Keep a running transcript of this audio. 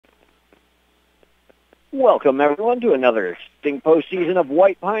Welcome, everyone, to another exciting postseason of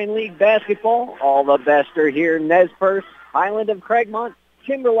White Pine League basketball. All the best are here. Nez Perce, Highland of Craigmont,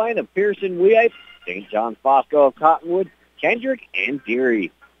 Timberline of Pearson Weippe, St. John's Bosco of Cottonwood, Kendrick, and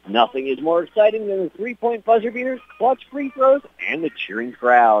Deary. Nothing is more exciting than the three-point buzzer beaters, clutch free throws, and the cheering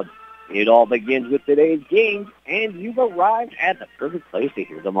crowd. It all begins with today's games, and you've arrived at the perfect place to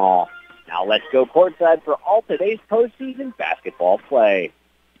hear them all. Now let's go courtside for all today's postseason basketball play.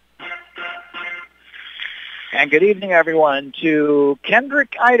 And good evening, everyone, to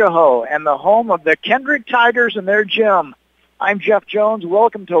Kendrick, Idaho, and the home of the Kendrick Tigers and their gym. I'm Jeff Jones.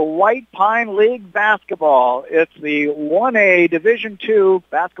 Welcome to White Pine League basketball. It's the 1A Division II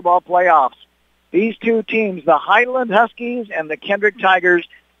basketball playoffs. These two teams, the Highland Huskies and the Kendrick Tigers,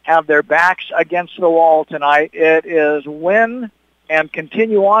 have their backs against the wall tonight. It is win and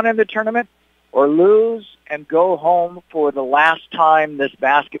continue on in the tournament, or lose and go home for the last time this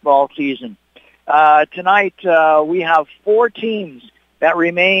basketball season. Tonight, we have four teams that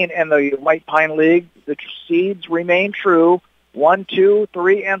remain in the White Pine League. The seeds remain true. 1, 2,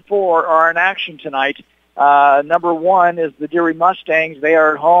 3, and 4 are in action tonight. Number 1 is the Deary Mustangs. They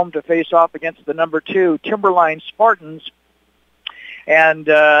are at home to face off against the number 2 Timberline Spartans. And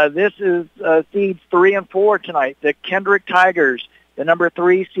this is seeds 3 and 4 tonight. The Kendrick Tigers, the number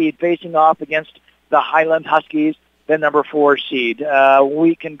 3 seed, facing off against the Highland Huskies, the number 4 seed.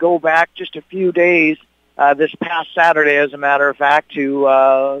 We can go back just a few days, this past Saturday, as a matter of fact,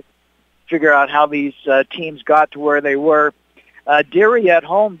 to figure out how these teams got to where they were. Deary at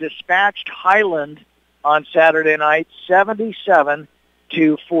home dispatched Highland on Saturday night,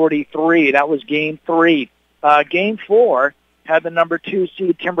 77-43. That was Game 3. Game 4 had the number 2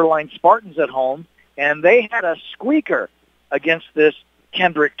 seed Timberline Spartans at home, and they had a squeaker against this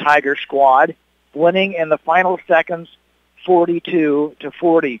Kendrick Tiger squad, winning in the final seconds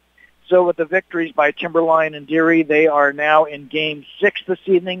 42-40. So with the victories by Timberline and Deary, they are now in Game 6 this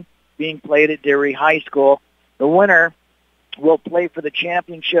evening, being played at Deary High School. The winner will play for the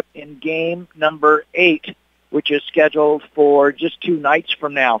championship in Game number 8, which is scheduled for just 2 nights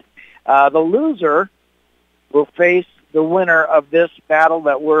from now. The loser will face the winner of this battle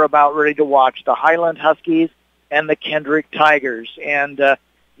that we're about ready to watch, the Highland Huskies and the Kendrick Tigers. And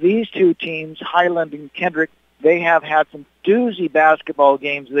these two teams, Highland and Kendrick, they have had some doozy basketball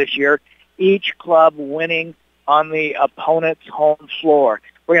games this year, each club winning on the opponent's home floor.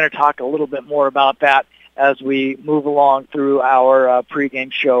 We're going to talk a little bit more about that as we move along through our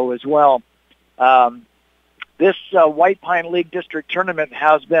pregame show as well. This White Pine League District Tournament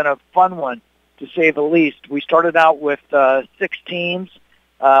has been a fun one, to say the least. We started out with 6 teams,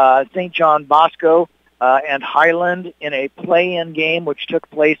 St. John Bosco and Highland in a play-in game, which took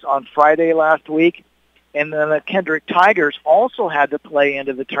place on Friday last week. And then the Kendrick Tigers also had to play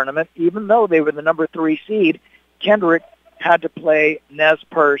into the tournament. Even though they were the number 3 seed, Kendrick had to play Nez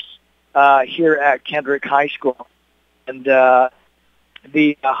Perce here at Kendrick High School. And the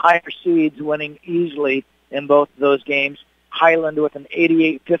higher seeds winning easily in both of those games. Highland with an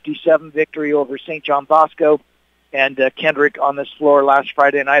 88-57 victory over St. John Bosco, and Kendrick on this floor last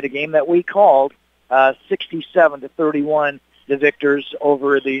Friday night, a game that we called 67-31, the victors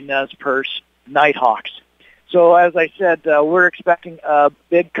over the Nez Perce Nighthawks. So as I said, we're expecting a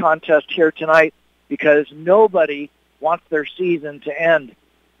big contest here tonight because nobody wants their season to end.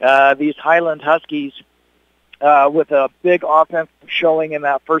 These Highland Huskies, with a big offensive showing in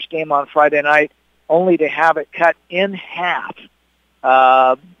that first game on Friday night, only to have it cut in half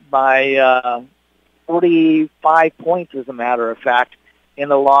by 45 points, as a matter of fact, in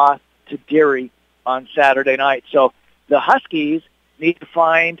the loss to Deary on Saturday night. So the Huskies need to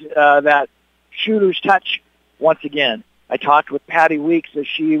find that shooter's touch once again. I talked with Patty Weeks as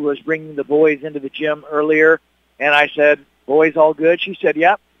she was bringing the boys into the gym earlier, and I said, boys all good? She said,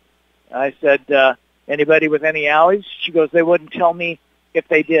 yep. I said, anybody with any alleys? She goes, they wouldn't tell me if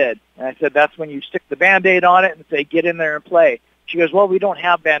they did. And I said, that's when you stick the Band-Aid on it and say, get in there and play. She goes, well, we don't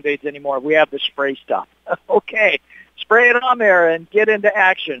have Band-Aids anymore. We have the spray stuff. Okay, spray it on there and get into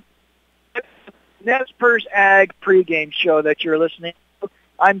action. Nez Perce Ag pregame show that you're listening to.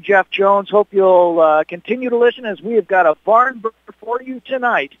 I'm Jeff Jones. Hope you'll continue to listen as we have got a barn burner for you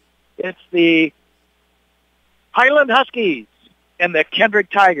tonight. It's the Highland Huskies and the Kendrick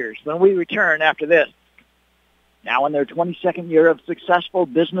Tigers when we return after this. Now in their 22nd year of successful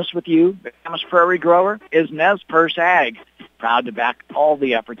business with you, the Camas Prairie grower is Nez Perce Ag. Proud to back all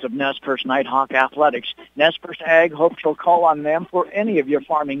the efforts of Nez Perce Nighthawk Athletics. Nez Perce Ag hopes you'll call on them for any of your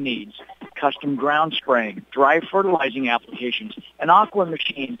farming needs. Custom ground spraying, dry fertilizing applications, and aqua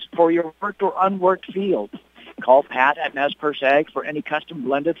machines for your worked or unworked field. Call Pat at Nez Perce Ag for any custom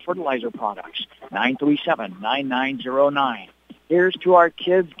blended fertilizer products. 937-9909. Here's to our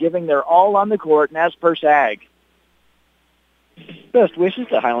kids giving their all on the court. Nez Perce Ag. Best wishes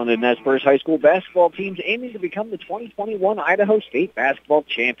to Highland and Nez Perce High School basketball teams aiming to become the 2021 Idaho State basketball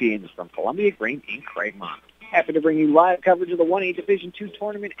champions from Columbia Grain in Craigmont. Happy to bring you live coverage of the 1A Division II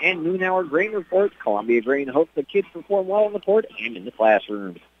tournament and noon-hour grain report. Columbia Grain hopes the kids perform well on the court and in the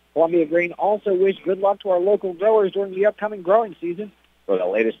classroom. Columbia Grain also wish good luck to our local growers during the upcoming growing season. For the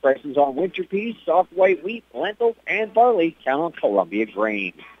latest prices on winter peas, soft white wheat, lentils, and barley, count on Columbia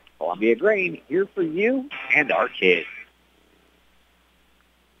Grain. Columbia Grain, here for you and our kids.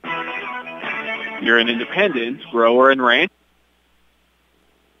 You're an independent grower and rancher.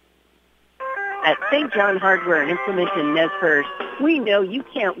 At St. John Hardware and Implement in Nez Perce, we know you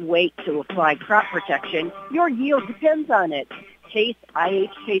can't wait to apply crop protection. Your yield depends on it. Chase IH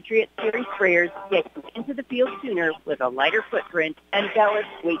Patriot Series sprayers get you into the field sooner with a lighter footprint and balanced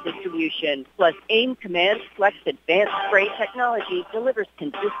weight distribution. Plus, AIM Command Flex Advanced Spray technology delivers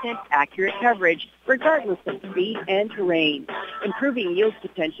consistent, accurate coverage regardless of speed and terrain, improving yield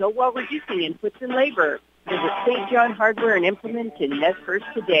potential while reducing inputs and labor. Visit St. John Hardware and Implement in Nez Perce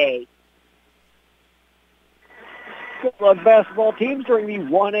today. Good luck, basketball teams, during the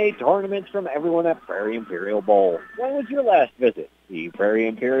 1A tournaments from everyone at Prairie Imperial Bowl. When was your last visit? The Prairie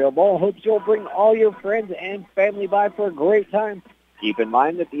Imperial Bowl hopes you'll bring all your friends and family by for a great time. Keep in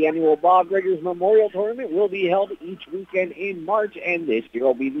mind that the annual Bob Riggers Memorial Tournament will be held each weekend in March, and this year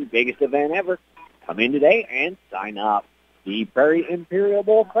will be the biggest event ever. Come in today and sign up. The Prairie Imperial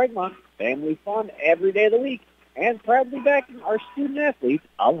Bowl Craigmont, family fun every day of the week, and proudly backing our student-athletes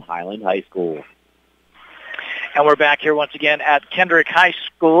of Highland High School. And we're back here once again at Kendrick High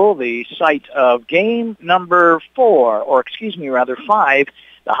School, the site of game number 5, the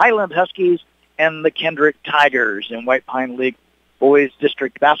Highland Huskies and the Kendrick Tigers in White Pine League Boys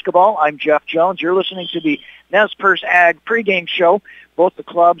District Basketball. I'm Jeff Jones. You're listening to the Nez Perce Ag pregame show. Both the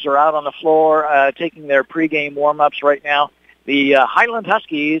clubs are out on the floor taking their pregame warm-ups right now. The Highland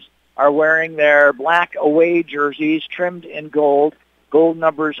Huskies are wearing their black away jerseys trimmed in gold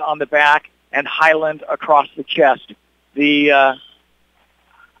numbers on the back, and Highland across the chest. The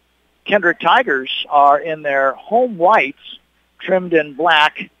Kendrick Tigers are in their home whites, trimmed in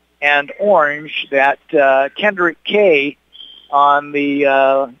black and orange, that Kendrick K on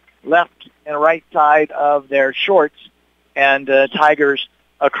the left and right side of their shorts, and Tigers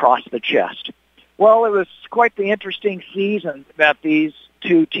across the chest. Well, it was quite the interesting season that these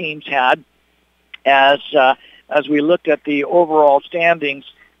two teams had. As we looked at the overall standings,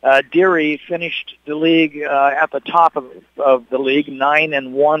 Deary finished the league at the top of the league,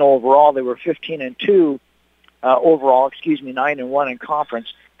 9-1 overall. They were 15-2 overall. 9-1 in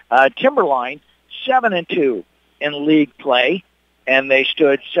conference. Timberline 7-2 in league play, and they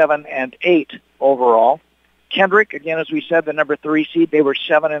stood 7-8 overall. Kendrick, again, as we said, the number 3 seed, they were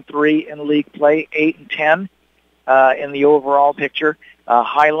 7-3 in league play, 8-10 in the overall picture.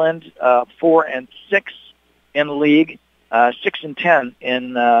 Highland 4-6 in league. 6-10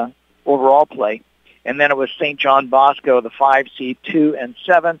 in overall play. And then it was St. John Bosco, the 5 seed,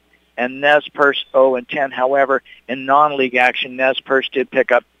 2-7, and Nez Perce 0-10. However, in non-league action, Nez Perce did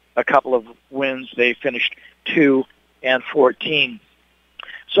pick up a couple of wins. They finished 2-14.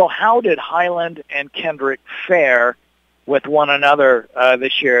 So how did Highland and Kendrick fare with one another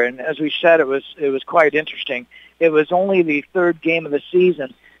this year? And as we said, it was quite interesting. It was only the third game of the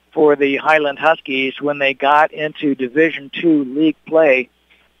season for the Highland Huskies when they got into Division II league play,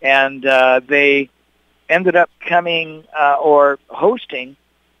 and they ended up coming or hosting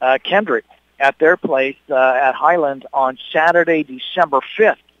Kendrick at their place at Highland on Saturday, December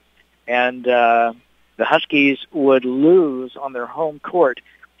 5th. And the Huskies would lose on their home court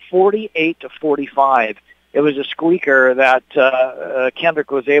 48-45. It was a squeaker that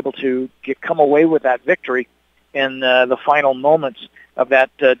Kendrick was able to come away with that victory in the final moments of that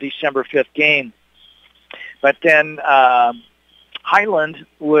December 5th game. But then Highland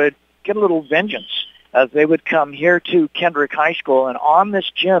would get a little vengeance as they would come here to Kendrick High School. And on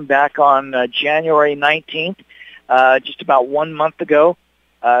this gym back on January 19th, just about 1 month ago,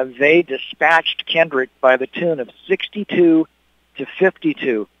 they dispatched Kendrick by the tune of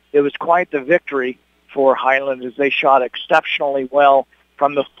 62-52. It was quite the victory for Highland as they shot exceptionally well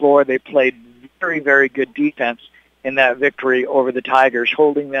from the floor. They played very, very good defense in that victory over the Tigers,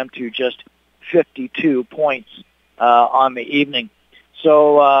 holding them to just 52 points on the evening.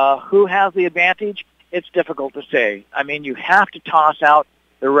 So who has the advantage? It's difficult to say. I mean, you have to toss out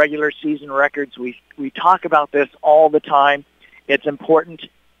the regular season records. We talk about this all the time. It's important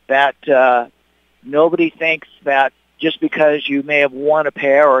that Nobody thinks that just because you may have won a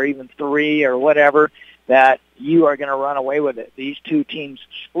pair or even three or whatever, that you are going to run away with it. These two teams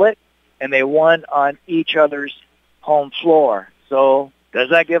split, and they won on each other's home floor. So does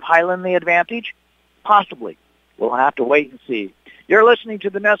that give Highland the advantage? Possibly. We'll have to wait and see. You're listening to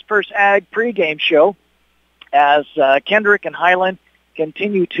the Nez Perce Ag pregame show as Kendrick and Highland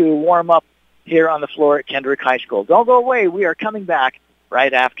continue to warm up here on the floor at Kendrick High School. Don't go away. We are coming back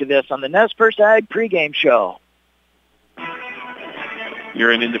right after this on the Nez Perce Ag pregame show.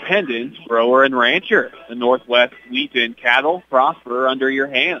 You're an independent grower and rancher. The Northwest wheat and cattle prosper under your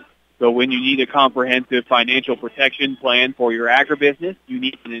hands. So when you need a comprehensive financial protection plan for your agribusiness, you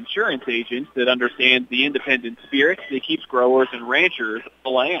need an insurance agent that understands the independent spirit that keeps growers and ranchers off the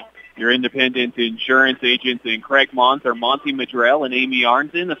land. Your independent insurance agents in Craigmont are Monty Madrell and Amy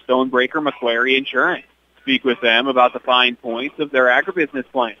Arnson of Stonebreaker Macquarie Insurance. Speak with them about the fine points of their agribusiness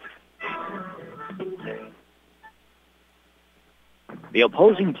plan. The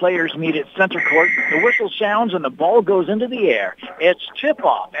opposing players meet at center court. The whistle sounds and the ball goes into the air. It's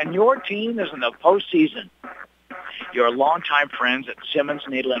tip-off, and your team is in the postseason. Your longtime friends at Simmons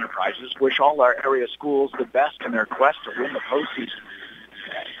Naval Enterprises wish all our area schools the best in their quest to win the postseason.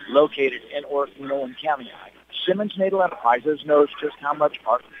 Located in Orfino and Cameron, Simmons Naval Enterprises knows just how much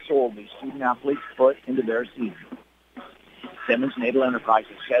heart and soul these student-athletes put into their season. Simmons Naval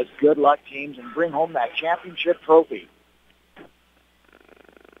Enterprises says good luck, teams, and bring home that championship trophy.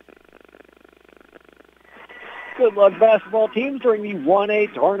 Good luck, basketball teams, during the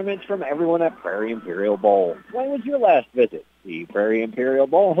 1A tournaments from everyone at Prairie Imperial Bowl. When was your last visit? The Prairie Imperial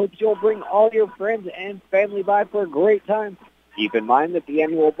Bowl hopes you'll bring all your friends and family by for a great time. Keep in mind that the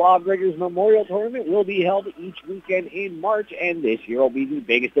annual Bob Riggers Memorial Tournament will be held each weekend in March, and this year will be the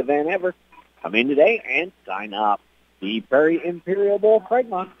biggest event ever. Come in today and sign up. The Prairie Imperial Bowl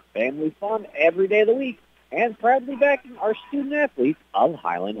Craigmont, family fun every day of the week, and proudly backing our student-athletes of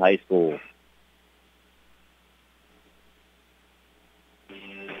Highland High School.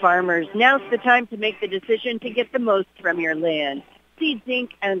 Farmers, now's the time to make the decision to get the most from your land. Seeds Inc.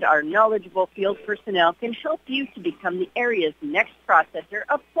 and our knowledgeable field personnel can help you to become the area's next processor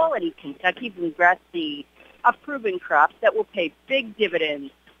of quality Kentucky bluegrass seed, a proven crop that will pay big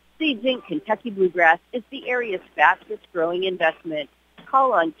dividends. Seeds Inc. Kentucky Bluegrass is the area's fastest growing investment.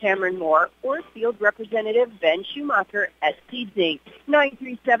 Call on Cameron Moore or Field Representative Ben Schumacher at Seeds Inc.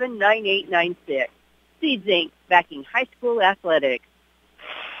 937-9896. Seeds Inc. backing high school athletics.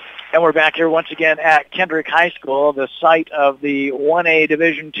 And we're back here once again at Kendrick High School, the site of the 1A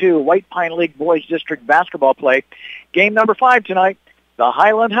Division II White Pine League Boys District basketball play. Game number 5 tonight, the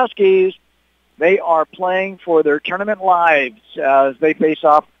Highland Huskies. They are playing for their tournament lives as they face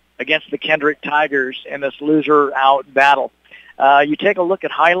off against the Kendrick Tigers in this loser-out battle. You take a look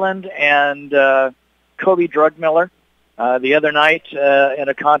at Highland and Kobe Drugmiller the other night in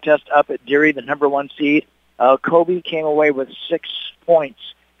a contest up at Deary, the number 1 seed. Kobe came away with 6 points.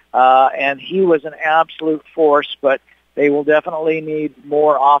 And he was an absolute force, but they will definitely need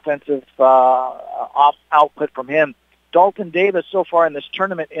more offensive output from him. Dalton Davis, so far in this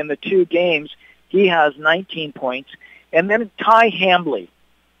tournament, in the 2 games, he has 19 points. And then Ty Hambley.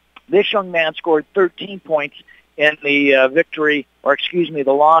 This young man scored 13 points in the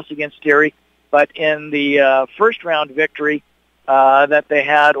the loss against Deary. But in the first-round victory that they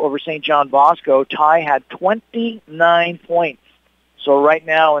had over St. John Bosco, Ty had 29 points. So right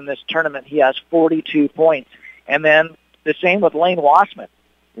now in this tournament, he has 42 points. And then the same with Lane Wassman.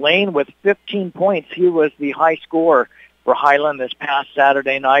 Lane with 15 points. He was the high scorer for Highland this past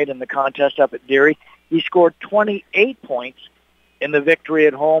Saturday night in the contest up at Deary. He scored 28 points in the victory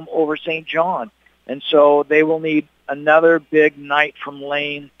at home over St. John. And so they will need another big night from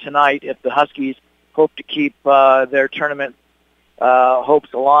Lane tonight if the Huskies hope to keep their tournament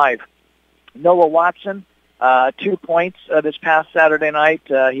hopes alive. Noah Watson, 2 points this past Saturday night.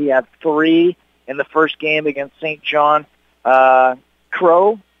 He had 3 in the first game against St. John.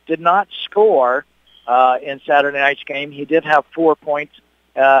 Crow did not score in Saturday night's game. He did have 4 points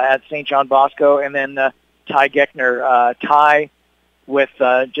at St. John Bosco. And then Ty Geckner, Ty with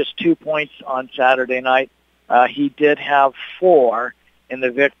just 2 points on Saturday night. He did have 4 in the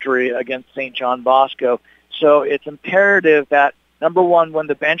victory against St. John Bosco. So it's imperative that, number one, when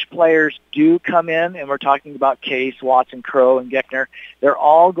the bench players do come in, and we're talking about Case, Watson, Crow, and Geckner, they're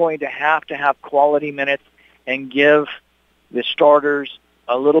all going to have quality minutes and give the starters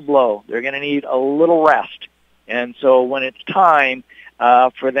a little blow. They're going to need a little rest. And so when it's time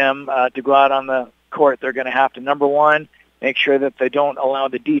for them to go out on the court, they're going to have to, number one, make sure that they don't allow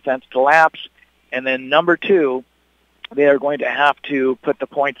the defense to lapse. And then number 2, they are going to have to put the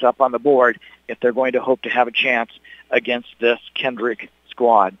points up on the board if they're going to hope to have a chance against this Kendrick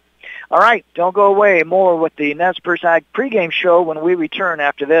squad. All right, don't go away. More with the Nez Perce Ag pregame show when we return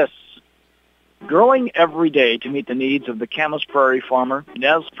after this. Growing every day to meet the needs of the Camas Prairie farmer,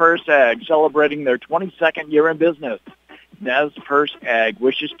 Nez Perce Ag celebrating their 22nd year in business. Nez Perce Ag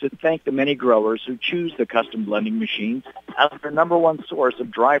wishes to thank the many growers who choose the custom blending machines as their number one source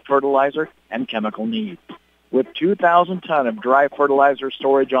of dry fertilizer and chemical needs. With 2,000 ton of dry fertilizer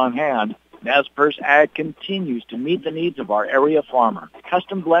storage on hand, Nez Perce Ag continues to meet the needs of our area farmer.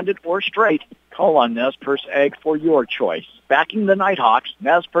 Custom blended or straight, call on Nez Perce Ag for your choice. Backing the Nighthawks,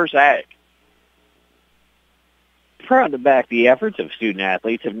 Nez Perce Ag. Proud to back the efforts of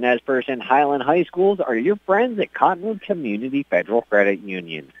student-athletes of Nez Perce and Highland High Schools are your friends at Cottonwood Community Federal Credit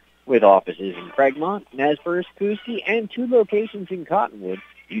Union. With offices in Craigmont, Nez Perce, Coostie, and 2 locations in Cottonwood,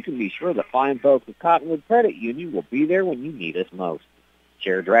 you can be sure the fine folks of Cottonwood Credit Union will be there when you need us most.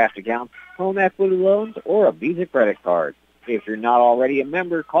 Share draft accounts, home equity loans, or a Visa credit card. If you're not already a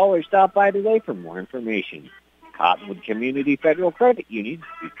member, call or stop by today for more information. Cottonwood Community Federal Credit Union.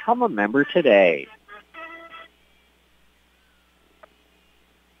 Become a member today.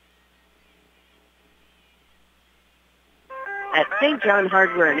 At St. John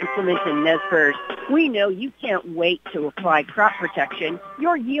Hardware and Implement in Nez Perce, we know you can't wait to apply crop protection.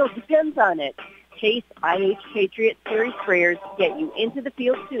 Your yield depends on it. Case IH Patriot Series sprayers get you into the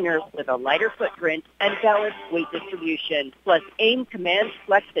field sooner with a lighter footprint and balanced weight distribution. Plus, AIM Command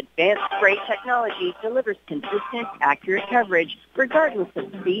Flex Advanced Spray technology delivers consistent, accurate coverage regardless of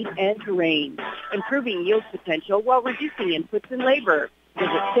speed and terrain, improving yield potential while reducing inputs and labor.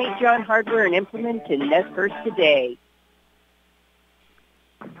 Visit St. John Hardware and Implement in Nez Perce today.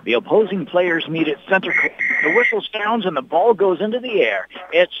 The opposing players meet at center court. The whistle sounds and the ball goes into the air.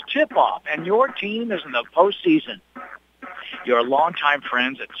 It's tip-off, and your team is in the postseason. Your longtime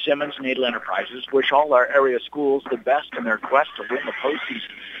friends at Simmons Natal Enterprises wish all our area schools the best in their quest to win the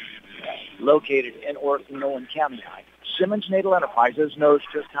postseason. Located in Ortonville and Camden, Simmons Natal Enterprises knows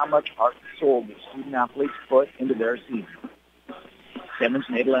just how much heart and soul the student-athletes put into their season. Simmons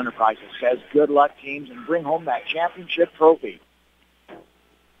Natal Enterprises says good luck, teams, and bring home that championship trophy.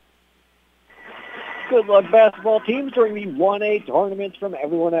 Good luck, basketball teams, during the 1A tournaments from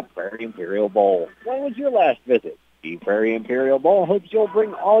everyone at Prairie Imperial Bowl. When was your last visit? The Prairie Imperial Bowl hopes you'll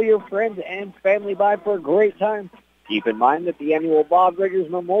bring all your friends and family by for a great time. Keep in mind that the annual Bob Riggers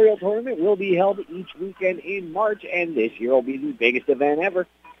Memorial Tournament will be held each weekend in March, and this year will be the biggest event ever.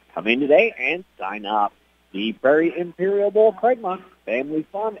 Come in today and sign up. The Prairie Imperial Bowl Craigmont, family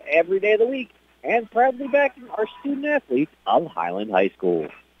fun every day of the week, and proudly backing our student-athletes of Highland High School.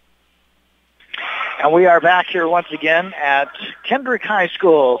 And we are back here once again at Kendrick High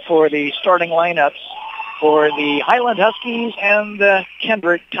School for the starting lineups for the Highland Huskies and the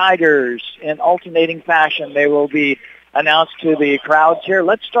Kendrick Tigers. In alternating fashion, they will be announced to the crowds here.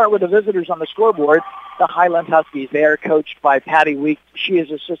 Let's start with the visitors on the scoreboard, the Highland Huskies. They are coached by Patty Week. She is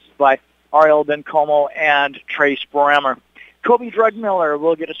assisted by Ariel Bencomo and Trace Brammer. Kobe Drugmiller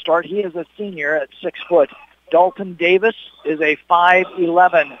will get a start. He is a senior at 6 foot. Dalton Davis is a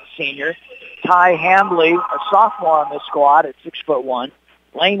 5'11" senior. Ty Hambly, a sophomore on the squad at 6'1".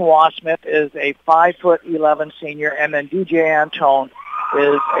 Lane Wasmith is a 5'11" senior, and then DJ Antone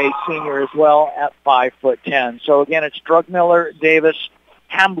is a senior as well at 5'10". So again, it's Drugmiller, Davis,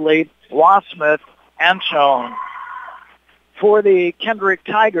 Hambly, Wasmith, Antone. For the Kendrick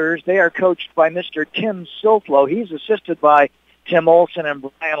Tigers, they are coached by Mr. Tim Silflo. He's assisted by Tim Olson and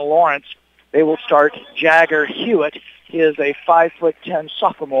Brian Lawrence. They will start Jagger Hewitt. He is a 5'10"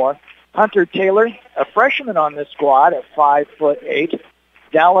 sophomore. Hunter Taylor, a freshman on this squad at 5'8".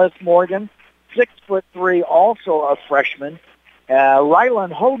 Dallas Morgan, 6'3", also a freshman.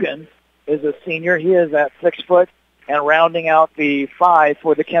 Rylan Hogan is a senior. He is at 6 foot. And rounding out the 5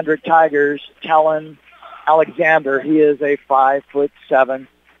 for the Kendrick Tigers, Talon Alexander. He is a 5'7"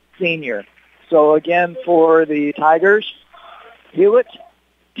 senior. So again, for the Tigers, Hewitt,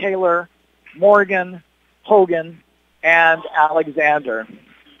 Taylor, Morgan, Hogan, and Alexander.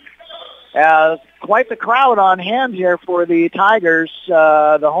 Quite the crowd on hand here for the Tigers.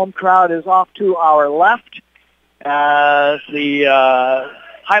 The home crowd is off to our left. The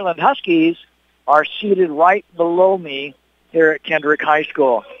Highland Huskies are seated right below me here at Kendrick High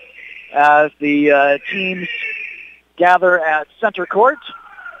School. As the teams gather at center court.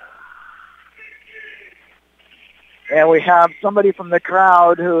 And we have somebody from the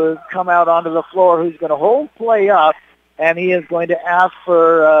crowd who has come out onto the floor who's going to hold play up. And he is going to ask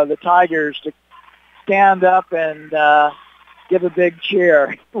for the Tigers to stand up and give a big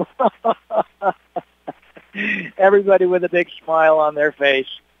cheer. Everybody with a big smile on their face.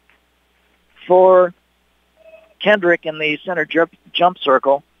 For Kendrick in the center jump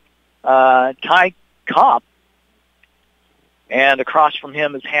circle, Ty Kopp, and across from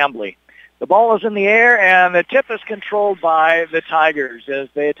him is Hambly. The ball is in the air, and the tip is controlled by the Tigers as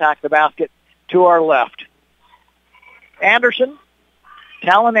they attack the basket to our left.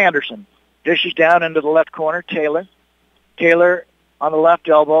 Talon Anderson, dishes down into the left corner. Taylor on the left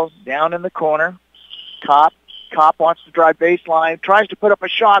elbow, down in the corner. Kopp wants to drive baseline, tries to put up a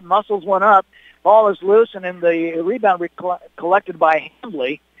shot, muscles one up. Ball is loose, and in the rebound collected by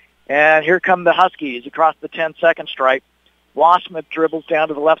Hambly. And here come the Huskies across the 10-second stripe. Wasmith dribbles down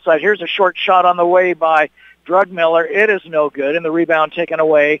to the left side. Here's a short shot on the way by Drugmiller. It is no good, and the rebound taken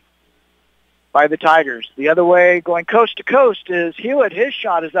away by the Tigers. The other way, going coast to coast, is Hewitt. His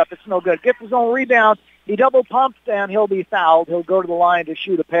shot is up. It's no good. Gets his own rebound. He double pumps, and he'll be fouled. He'll go to the line to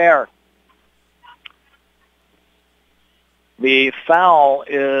shoot a pair. The foul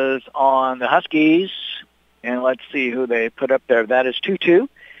is on the Huskies, and let's see who they put up there. That is 2-2.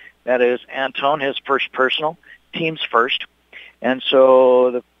 That is Antone, his first personal, team's first. And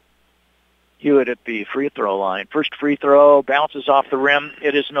so the Hewitt at the free throw line. First free throw, bounces off the rim.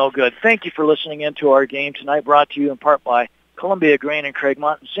 It is no good. Thank you for listening in to our game tonight, brought to you in part by Columbia Grain in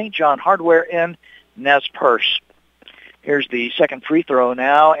Craigmont and St. John Hardware in Nez Perce. Here's the second free throw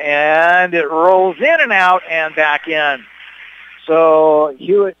now, and it rolls in and out and back in. So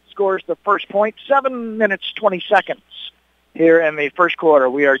Hewitt scores the first point, 7 minutes, 20 seconds here in the first quarter.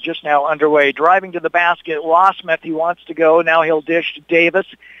 We are just now underway. Driving to the basket, Wasmith, he wants to go. Now he'll dish to Davis.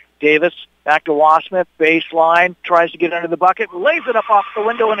 Davis back to Wasmith, baseline, tries to get under the bucket, lays it up off the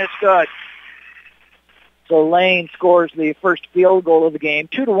window, and it's good. So Lane scores the first field goal of the game,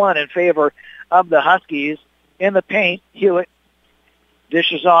 2-1 in favor of the Huskies. In the paint, Hewitt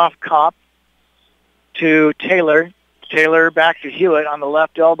dishes off Kopp to Taylor. Taylor back to Hewitt on the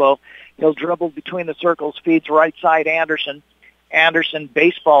left elbow. He'll dribble between the circles, feeds right side Anderson. Anderson,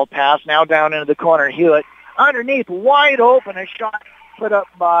 baseball pass, now down into the corner. Hewitt underneath, wide open, a shot put up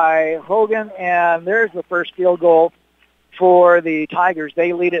by Hogan, and there's the first field goal for the Tigers.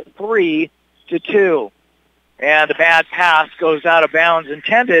 They lead it 3-2. And a bad pass goes out of bounds,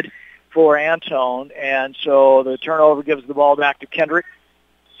 intended for Antone, and so the turnover gives the ball back to Kendrick.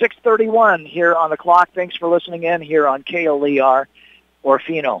 6:31 here on the clock. Thanks for listening in here on KLER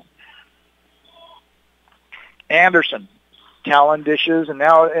Orfino. Anderson, Talon dishes, and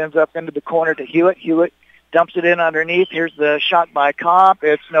now it ends up into the corner to Hewitt. Hewitt dumps it in underneath. Here's the shot by Kopp.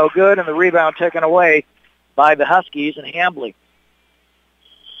 It's no good, and the rebound taken away by the Huskies and Hambly.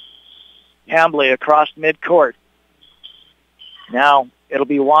 Hambly across midcourt. Now it'll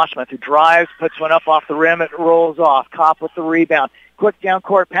be Wasmith who drives, puts one up off the rim. It rolls off. Kopp with the rebound. Quick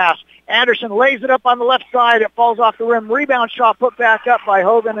down-court pass. Anderson lays it up on the left side. It falls off the rim. Rebound shot put back up by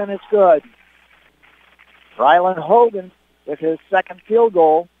Hogan, and it's good. Rylan Hogan with his second field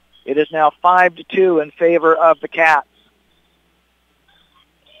goal. It is now 5-2 in favor of the Cats.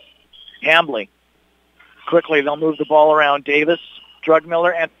 Hambly. Quickly, they'll move the ball around. Davis,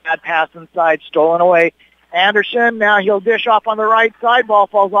 Drugmiller, and bad pass inside, stolen away. Anderson, now he'll dish off on the right side. Ball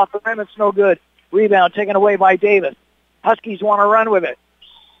falls off the rim. It's no good. Rebound taken away by Davis. Huskies want to run with it.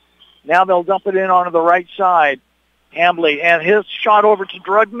 Now they'll dump it in onto the right side. Hambly, and his shot over to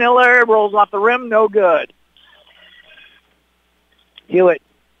Drugmiller, rolls off the rim, no good. Hewitt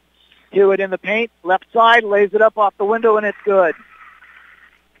in the paint, left side, lays it up off the window, and it's good.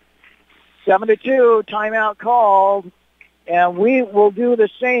 7-2, timeout called, and we will do the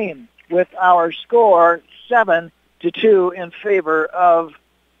same with our score, 7-2 in favor of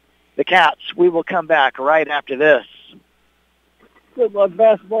the Cats. We will come back right after this. Good luck,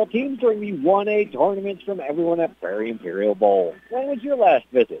 basketball teams, during the 1A tournaments from everyone at Prairie Imperial Bowl. When was your last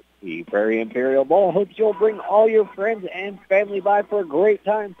visit? The Prairie Imperial Bowl hopes you'll bring all your friends and family by for a great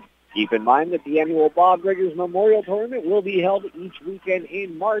time. Keep in mind that the annual Bob Riggers Memorial Tournament will be held each weekend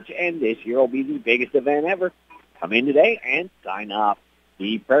in March, and this year will be the biggest event ever. Come in today and sign up.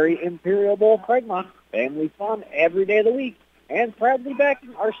 The Prairie Imperial Bowl Craigmont, family fun every day of the week, and proudly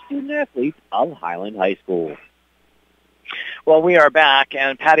backing our student-athletes of Highland High School. Well, we are back,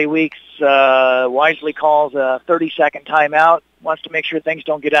 and Patty Weeks wisely calls a 30-second timeout, wants to make sure things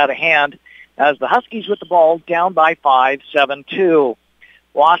don't get out of hand, as the Huskies with the ball down by 5, 7-2.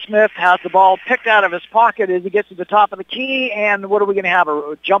 Wasmith has the ball picked out of his pocket as he gets to the top of the key, and what are we going to have,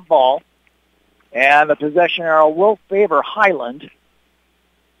 a jump ball? And the possession arrow will favor Highland,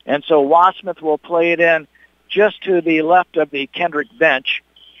 and so Wasmith will play it in just to the left of the Kendrick bench.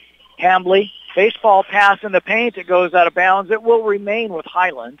 Hambly, baseball pass in the paint. It goes out of bounds. It will remain with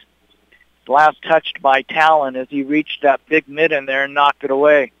Highland. Last touched by Talon as he reached that big mid in there and knocked it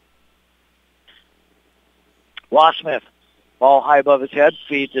away. Wasmith, ball high above his head,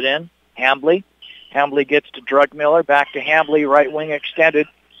 feeds it in. Hambly. Hambly gets to Drugmiller, back to Hambly, right wing extended,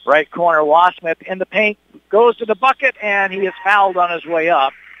 right corner. Wasmith in the paint, goes to the bucket, and he is fouled on his way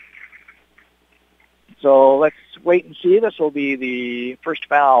up. So let's wait and see. This will be the first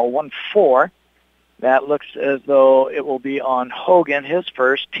foul, 1-4. That looks as though it will be on Hogan, his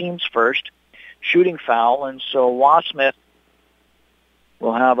first, team's first, shooting foul. And so Wasmith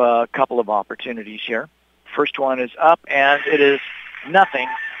will have a couple of opportunities here. First one is up, and it is nothing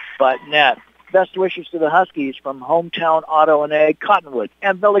but net. Best wishes to the Huskies from Hometown Auto and Ag, Cottonwood,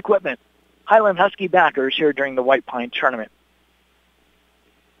 and Bell Equipment. Highland Husky backers here during the White Pine Tournament.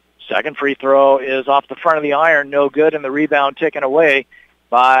 Second free throw is off the front of the iron, no good, and the rebound taken away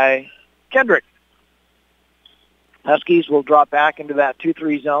by Kendrick. Huskies will drop back into that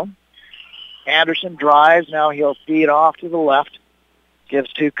 2-3 zone. Anderson drives. Now he'll feed off to the left.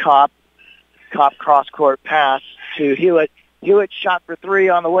 Gives to Kopp. Kopp cross-court pass to Hewitt. Hewitt shot for three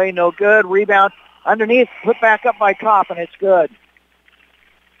on the way, no good. Rebound underneath, put back up by Kopp, and it's good.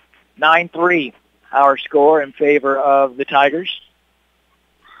 9-3, our score in favor of the Tigers.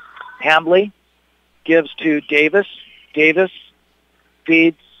 Hambly gives to Davis. Davis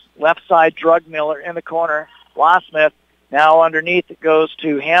feeds left side Drugmiller in the corner. Wasmith now underneath. It goes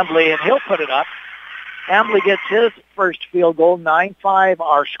to Hambly, and he'll put it up. Hambly gets his first field goal. 9-5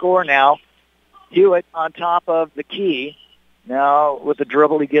 our score now. Hewitt on top of the key. Now with the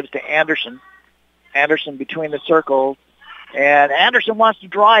dribble he gives to Anderson. Anderson between the circles. And Anderson wants to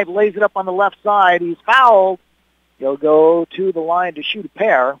drive, lays it up on the left side. He's fouled. He'll go to the line to shoot a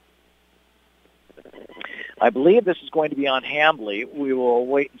pair. I believe this is going to be on Hambly. We will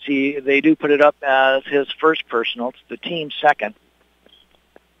wait and see. They do put it up as his first personal. It's the team's second.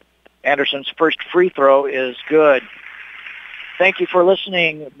 Anderson's first free throw is good. Thank you for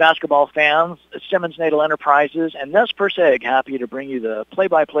listening, basketball fans. Simmons Natal Enterprises and Nez Perce Egg, happy to bring you the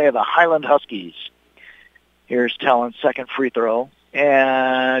play-by-play of the Highland Huskies. Here's Talon's second free throw,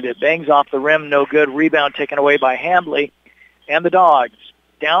 and it bangs off the rim, no good. Rebound taken away by Hambly, and the Dogs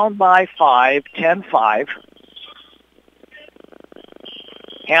down by 5, 10-5.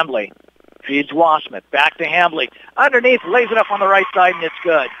 Hambly feeds Wasmith, back to Hambly. Underneath, lays it up on the right side, and it's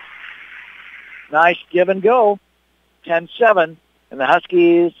good. Nice give and go. 10-7, and the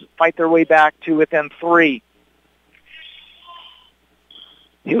Huskies fight their way back to within 3.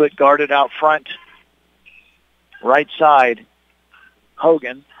 Hewitt guarded out front. Right side,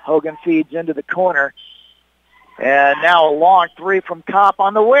 Hogan. Hogan feeds into the corner. And now a long three from Kopp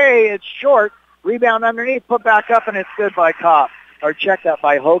on the way. It's short. Rebound underneath, put back up, and it's good by Kopp. Or checked out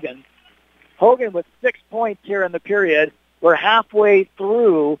by Hogan. Hogan with 6 points here in the period. We're halfway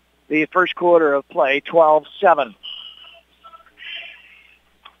through the first quarter of play, 12-7.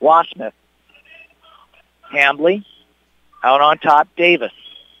 Wasmith. Hambly. Out on top, Davis.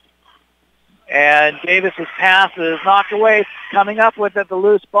 And Davis's pass is knocked away. Coming up with it, the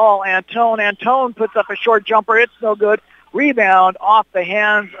loose ball, Antone. Antone puts up a short jumper. It's no good. Rebound off the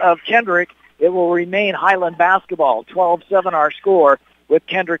hands of Kendrick. It will remain Highland basketball. 12-7 our score with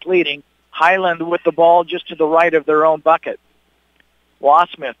Kendrick leading. Highland with the ball just to the right of their own bucket.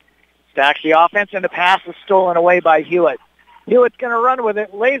 Wasmith stacks the offense, and the pass is stolen away by Hewitt. Hewitt's going to run with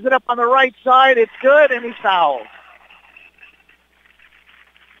it, lays it up on the right side. It's good, and he's fouled.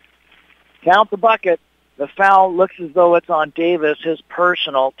 Count the bucket. The foul looks as though it's on Davis, his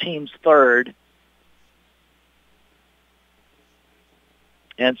personal, team's third.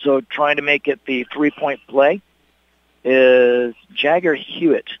 And so trying to make it the three-point play is Jagger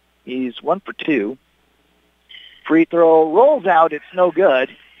Hewitt. He's 1 for 2. Free throw rolls out. It's no good.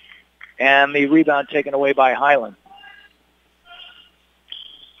 And the rebound taken away by Highland.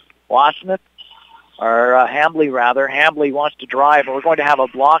 Wasmith, or Hambly rather. Hambly wants to drive, and we're going to have a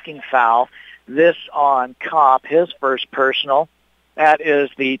blocking foul. This on Kopp, his first personal. That is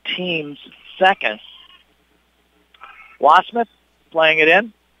the team's second. Wasmith playing it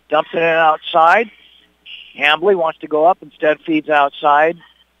in, dumps it in outside. Hambly wants to go up, instead feeds outside.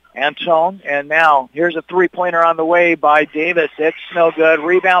 Antone, and now here's a three-pointer on the way by Davis. It's no good.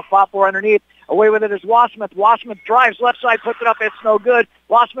 Rebound, fought for underneath. Away with it is Wasmith. Wasmith drives left side, puts it up. It's no good.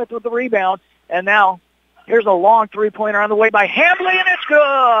 Wasmith with the rebound. And now here's a long three-pointer on the way by Hambly, and it's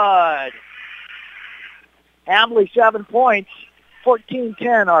good. Hambly 7 points,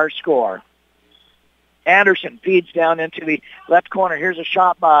 14-10 our score. Anderson feeds down into the left corner. Here's a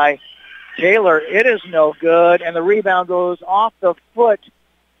shot by Taylor. It is no good, and the rebound goes off the foot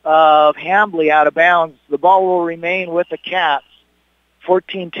of Hambly out of bounds. The ball will remain with the Cats.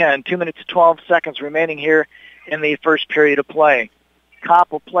 14-10, 2 minutes, 12 seconds remaining here in the first period of play.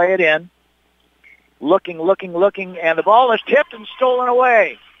 Kopp will play it in. Looking, and the ball is tipped and stolen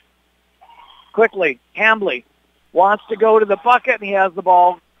away. Quickly, Hambly wants to go to the bucket, and he has the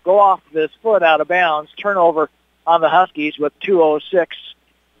ball go off this foot out of bounds. Turnover on the Huskies with 2:06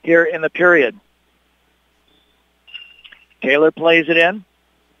 here in the period. Taylor plays it in.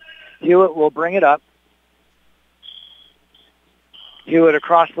 Hewitt will bring it up. Hewitt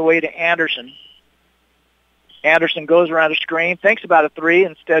across the way to Anderson. Anderson goes around a screen, thinks about a three,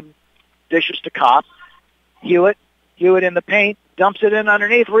 instead dishes to Kopp. Hewitt in the paint, dumps it in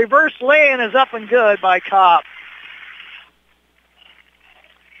underneath. Reverse lay-in is up and good by Kopp.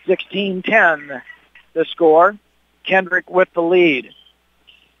 16-10 the score. Kendrick with the lead.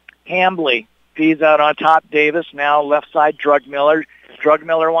 Hambly feeds out on top. Davis now left side. Drugmiller.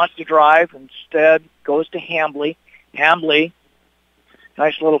 Drugmiller wants to drive. Instead goes to Hambly. Hambly,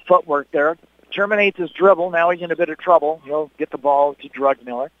 nice little footwork there. Terminates his dribble. Now he's in a bit of trouble. He'll get the ball to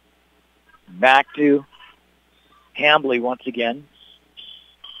Drugmiller. Back to Hambly once again.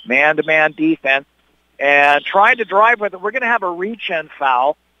 Man-to-man defense. And trying to drive with it. We're going to have a reach-in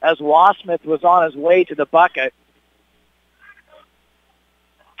foul as Wasmith was on his way to the bucket.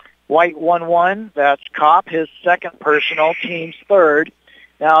 White 1-1. That's Kopp, his second personal, team's third.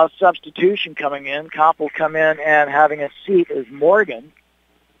 Now a substitution coming in. Kopp will come in, and having a seat is Morgan.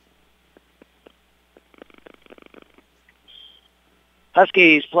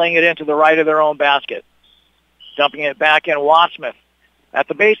 Huskies playing it into the right of their own basket. Dumping it back in. Wasmith at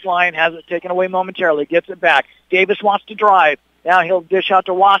the baseline, has it taken away momentarily, gets it back. Davis wants to drive. Now he'll dish out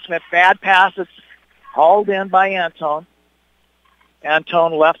to Wasmith. Bad pass. It's hauled in by Antone.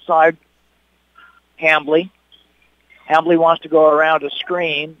 Antone left side. Hambly. Hambly wants to go around a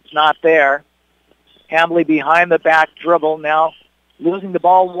screen. It's not there. Hambly behind the back dribble. Now losing the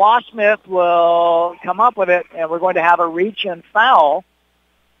ball. Wasmith will come up with it, and we're going to have a reach-in foul.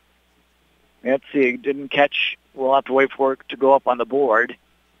 Let's see. Didn't catch. We'll have to wait for it to go up on the board.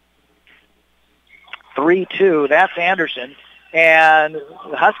 3-2. That's Anderson. And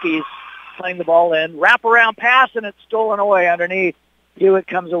the Huskies playing the ball in. Wraparound pass, and it's stolen away underneath. Hewitt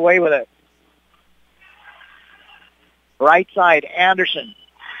comes away with it. Right side, Anderson.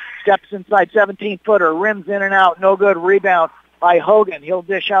 Steps inside, 17-footer. Rims in and out. No good. Rebound by Hogan. He'll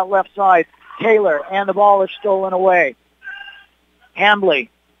dish out left side. Taylor, and the ball is stolen away. Hambly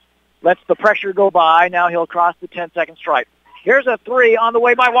lets the pressure go by. Now he'll cross the 10-second stripe. Here's a three on the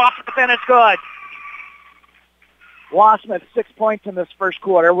way by Wasmith, and it's good. Wasmith, 6 points in this first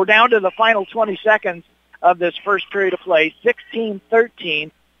quarter. We're down to the final 20 seconds of this first period of play.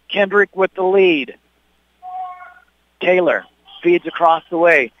 16-13, Kendrick with the lead. Taylor feeds across the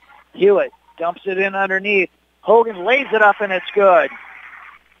way. Hewitt dumps it in underneath. Hogan lays it up, and it's good.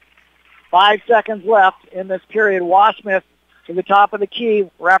 5 seconds left in this period. Wasmith to the top of the key.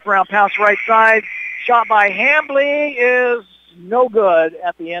 Wraparound pass right side. Shot by Hambly is no good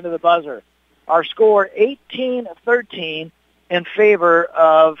at the end of the buzzer. Our score 18-13 in favor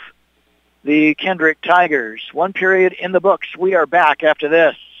of the Kendrick Tigers. One period in the books. We are back after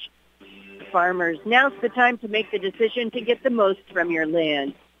this. Farmers, now's the time to make the decision to get the most from your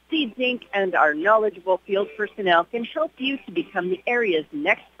land. Seeds Inc. and our knowledgeable field personnel can help you to become the area's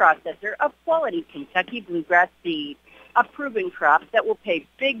next processor of quality Kentucky bluegrass seed, a proven crop that will pay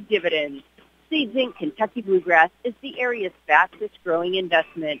big dividends. Seeds Inc. Kentucky Bluegrass is the area's fastest growing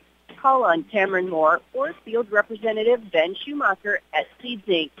investment. Call on Cameron Moore or Field Representative Ben Schumacher at Seeds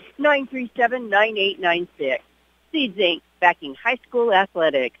Inc. 937-9896. Seeds Inc. Backing high school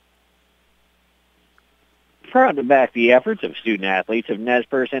athletics. Proud to back the efforts of student-athletes of Nez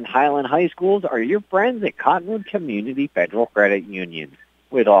Perce and Highland High Schools are your friends at Cottonwood Community Federal Credit Union.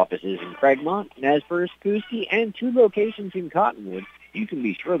 With offices in Craigmont, Nez Perce, Cooskie, and 2 locations in Cottonwood, you can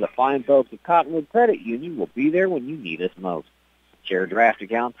be sure the fine folks at Cottonwood Credit Union will be there when you need us most. Share draft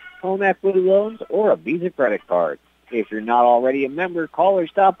accounts, home equity loans, or a Visa credit card. If you're not already a member, call or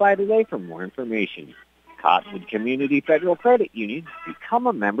stop by today for more information. Cottonwood Community Federal Credit Union. Become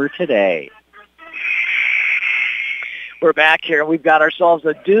a member today. We're back here. We've got ourselves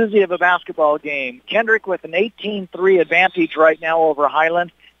a doozy of a basketball game. Kendrick with an 18-3 advantage right now over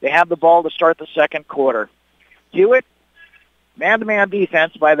Highland. They have the ball to start the second quarter. Hewitt, man-to-man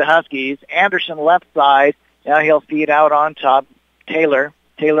defense by the Huskies. Anderson left side. Now he'll feed out on top. Taylor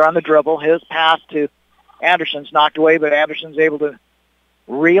on the dribble. His pass to Anderson's knocked away, but Anderson's able to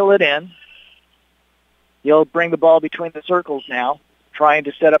reel it in. He'll bring the ball between the circles now, trying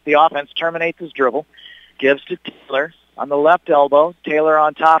to set up the offense. Terminates his dribble. Gives to Taylor on the left elbow. Taylor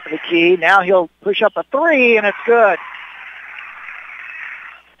on top of the key. Now he'll push up a three, and it's good.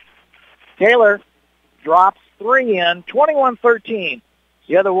 Taylor drops 3 in, 21-13.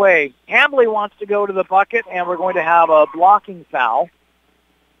 The other way, Hambly wants to go to the bucket, and we're going to have a blocking foul.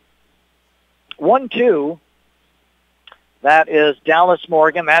 1-2. That is Dallas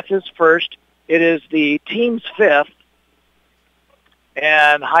Morgan. That's his first. It is the team's 5th.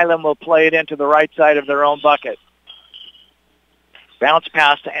 And Highland will play it into the right side of their own bucket. Bounce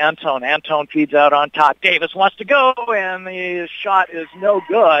pass to Antone. Antone feeds out on top. Davis wants to go, and the shot is no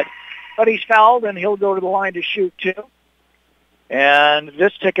good. But he's fouled, and he'll go to the line to shoot 2. And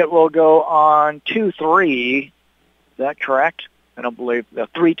this ticket will go on 2-3. Is that correct? I don't believe.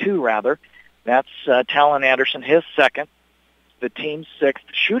 3-2, rather. That's Talon Anderson, his second. The team's 6th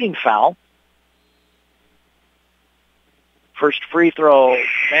shooting foul. First free throw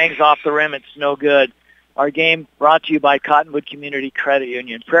bangs off the rim. It's no good. Our game brought to you by Cottonwood Community Credit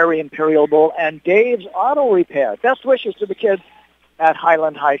Union, Prairie Imperial Bowl, and Dave's Auto Repair. Best wishes to the kids at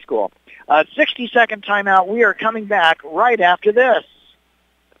Highland High School. 60-second timeout. We are coming back right after this.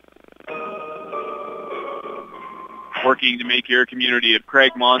 Working to make your community of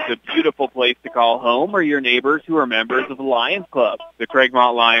Craigmont a beautiful place to call home are your neighbors who are members of the Lions Club. The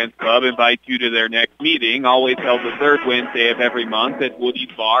Craigmont Lions Club invites you to their next meeting, always held the third Wednesday of every month at Woody's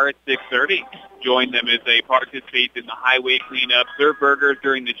Bar at 6:30. Join them as they participate in the highway cleanup, serve burgers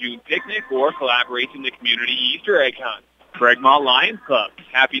during the June picnic, or collaborate in the community Easter egg hunt. Craigmont Lions Club,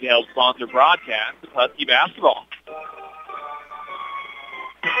 happy to help sponsor broadcasts of Husky basketball.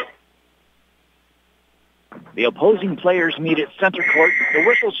 The opposing players meet at center court. The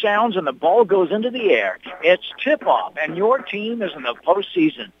whistle sounds and the ball goes into the air. It's tip-off, and your team is in the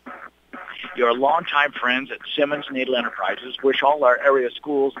postseason. Your longtime friends at Simmons Naval Enterprises wish all our area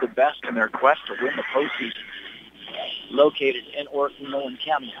schools the best in their quest to win the postseason. Located in Orkney and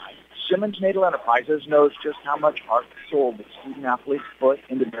Cameron, Simmons Naval Enterprises knows just how much heart and soul the student-athletes put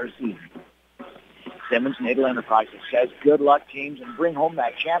into their season. Simmons Naval Enterprises says good luck, teams, and bring home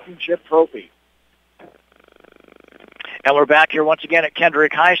that championship trophy. And we're back here once again at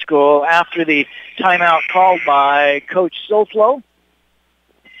Kendrick High School after the timeout called by Coach Silflo.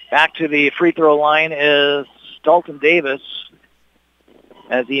 Back to the free throw line is Dalton Davis.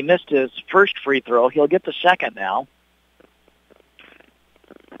 As he missed his first free throw, he'll get the second now.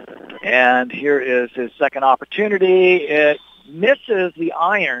 And here is his second opportunity. It misses the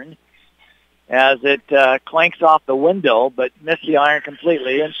iron as it clanks off the window, but missed the iron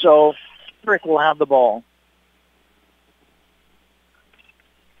completely. And so Kendrick will have the ball.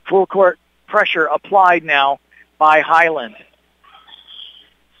 Full court pressure applied now by Highland.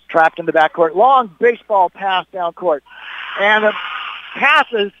 Trapped in the backcourt. Long baseball pass down court. And the pass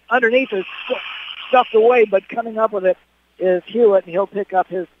is underneath is stuffed away, but coming up with it is Hewitt, and he'll pick up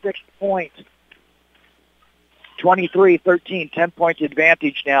his 6th point. 23-13, 10-point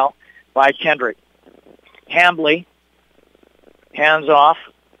advantage now by Kendrick. Hambly, hands off.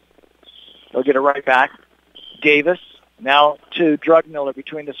 He'll get it right back. Davis. Now to Drugmiller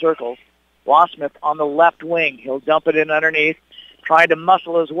between the circles. Wasmith on the left wing. He'll dump it in underneath. Trying to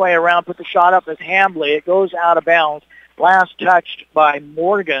muscle his way around, put the shot up as Hambly. It goes out of bounds. Last touched by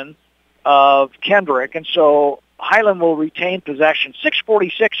Morgan of Kendrick. And so Highland will retain possession.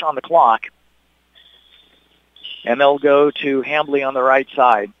 6:46 on the clock. And they'll go to Hambly on the right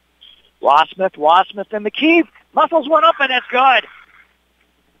side. Wasmith in the key. Muscles one up, and it's good.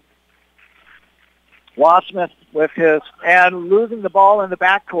 Wasmith with his, and losing the ball in the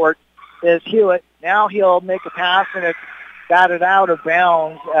backcourt is Hewitt. Now he'll make a pass, and it's batted out of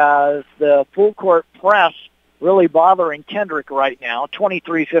bounds as the full court press really bothering Kendrick right now.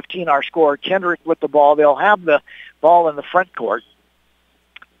 23-15 our score. Kendrick with the ball. They'll have the ball in the front court.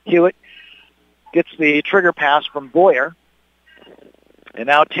 Hewitt gets the trigger pass from Boyer. And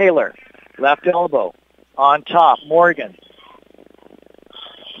now Taylor, left elbow on top. Morgan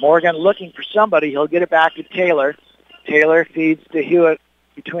looking for somebody. He'll get it back to Taylor. Taylor feeds to Hewitt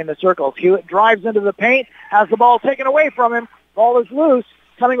between the circles. Hewitt drives into the paint, has the ball taken away from him. Ball is loose.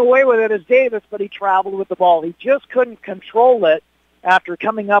 Coming away with it is Davis, but he traveled with the ball. He just couldn't control it after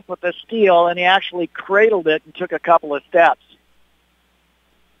coming up with a steal, and he actually cradled it and took a couple of steps.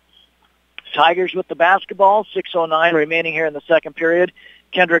 Tigers with the basketball, 6:09 remaining here in the second period.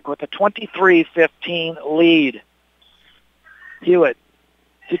 Kendrick with a 23-15 lead. Hewitt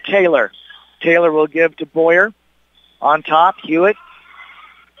to Taylor. Taylor will give to Boyer. On top, Hewitt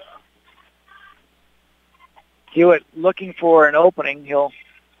looking for an opening. He'll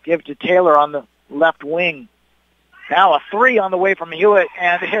give to Taylor on the left wing. Now a three on the way from Hewitt,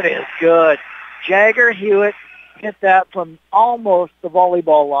 and it is good. Jagger Hewitt hit that from almost the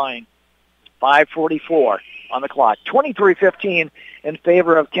volleyball line. 5:44. on the clock. 23-15 in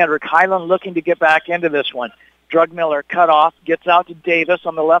favor of Kendrick. Highland looking to get back into this one. Drugmiller cut off, gets out to Davis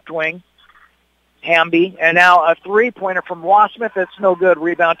on the left wing. Hamby, and now a three-pointer from Wasmith. That's no good.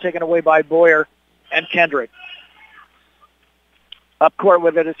 Rebound taken away by Boyer and Kendrick. Up court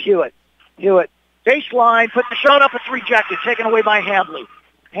with it is Hewitt. Hewitt, baseline, put the shot up, it's rejected, taken away by Hambly.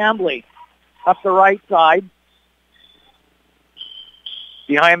 Hambly up the right side,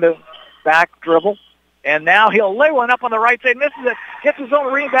 behind the back dribble, and now he'll lay one up on the right side, misses it, gets his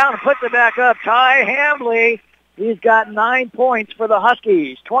own rebound and puts it back up. Ty Hambly, he's got 9 points for the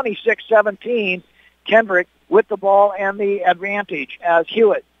Huskies, 26-17. Kendrick with the ball and the advantage as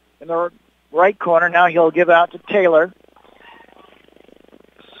Hewitt in the right corner. Now he'll give out to Taylor.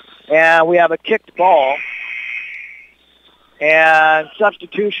 And we have a kicked ball. And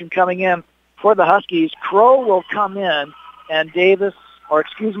substitution coming in for the Huskies. Crow will come in and Drugmiller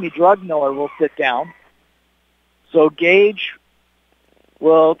will sit down. So Gage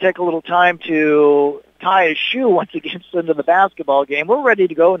will take a little time to tie his shoe once he gets into the basketball game. We're ready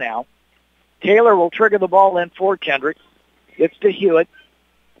to go now. Taylor will trigger the ball in for Kendrick. It's to Hewitt.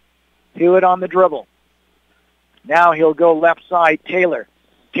 Hewitt on the dribble. Now he'll go left side, Taylor.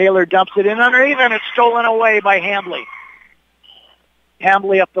 Taylor dumps it in underneath, and it's stolen away by Hambly.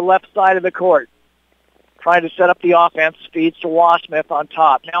 Hambly up the left side of the court. Trying to set up the offense, feeds to Wasmith on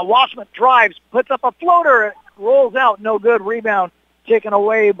top. Now Wasmith drives, puts up a floater, it rolls out, no good. Rebound taken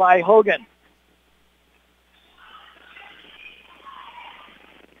away by Hogan.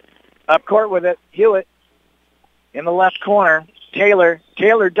 Up court with it, Hewitt in the left corner. Taylor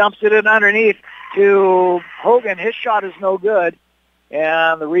dumps it in underneath to Hogan. His shot is no good,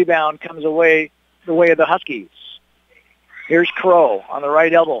 and the rebound comes away the way of the Huskies. Here's Crow on the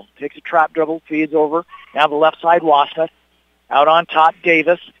right elbow. Takes a trap dribble, feeds over. Now the left side, Wasmith. Out on top,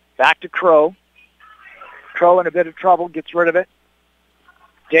 Davis. Back to Crow. Crow in a bit of trouble, gets rid of it.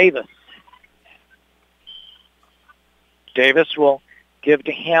 Davis. Davis will give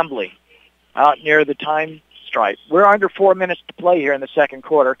to Hambly out near the time stripe. We're under 4 minutes to play here in the second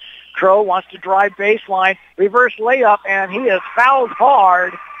quarter. Crow wants to drive baseline, reverse layup, and he is fouled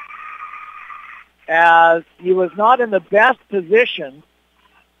hard as he was not in the best position.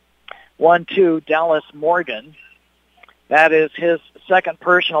 1-2, Dallas Morgan. That is his second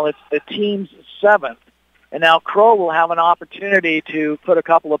personal. It's the team's seventh. And now Crow will have an opportunity to put a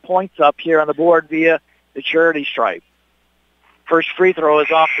couple of points up here on the board via the charity stripe. First free throw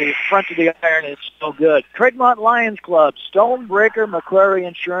is off the front of the iron. It's still good. Craigmont Lions Club, Stonebreaker, McCrary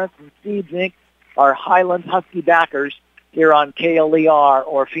Insurance, and Seeds Inc. are Highland Husky backers here on KLER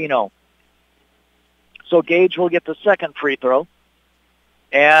Orfino. So Gage will get the second free throw.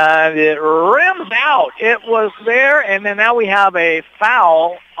 And it rims out. It was there, and then now we have a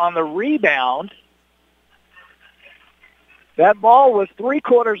foul on the rebound. That ball was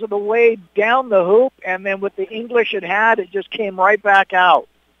 3/4 of the way down the hoop, and then with the English it had, it just came right back out.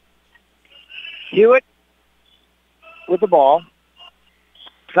 Hewitt with the ball.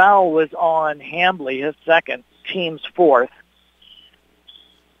 Foul was on Hambly, his second, team's fourth.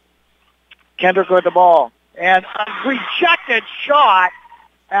 Kendrick with the ball. And a rejected shot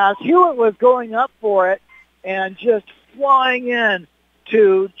as Hewitt was going up for it and just flying in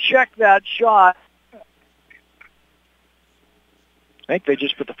to check that shot. I think they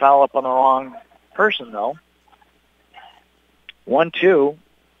just put the foul up on the wrong person, though. 1-2,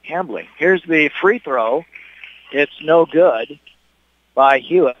 Hambly. Here's the free throw. It's no good by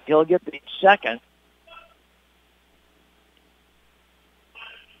Hewitt. He'll get the second.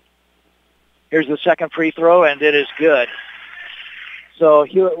 Here's the second free throw, and it is good. So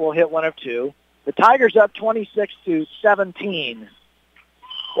Hewitt will hit one of two. The Tigers up 26-17.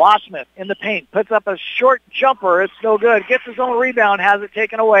 Wasmith in the paint, puts up a short jumper. It's no good. Gets his own rebound, has it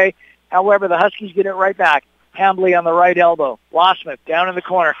taken away. However, the Huskies get it right back. Hambly on the right elbow. Wasmith down in the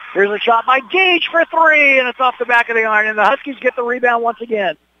corner. Here's a shot by Gage for three, and it's off the back of the iron. And the Huskies get the rebound once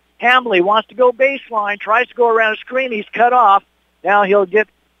again. Hambly wants to go baseline, tries to go around a screen. He's cut off. Now he'll get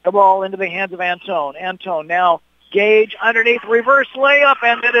the ball into the hands of Antone. Antone now Gage underneath, reverse layup,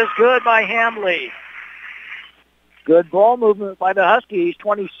 and it is good by Hambly. Good ball movement by the Huskies,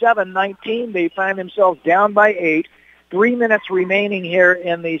 27-19. They find themselves down by 8. 3 minutes remaining here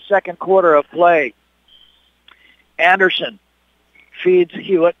in the second quarter of play. Anderson feeds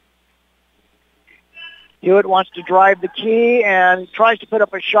Hewitt. Hewitt wants to drive the key and tries to put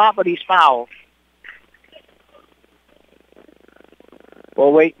up a shot, but he's fouled.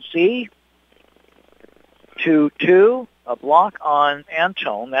 We'll wait and see. 2-2, a block on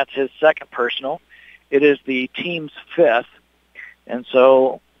Antone. That's his second personal. It is the team's fifth. And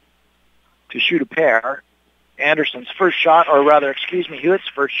so to shoot a pair, Anderson's first shot, Hewitt's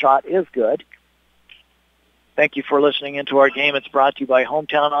first shot is good. Thank you for listening into our game. It's brought to you by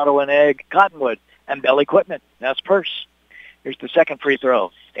Hometown Auto and Egg, Cottonwood, and Bell Equipment. That's Purse. Here's the second free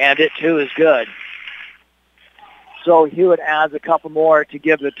throw, and it too is good. So Hewitt adds a couple more to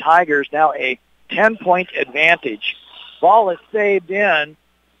give the Tigers now a 10-point advantage. Ball is saved in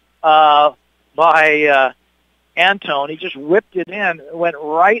by Antone. He just whipped it in, went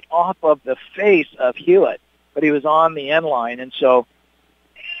right off of the face of Hewitt, but he was on the end line, and so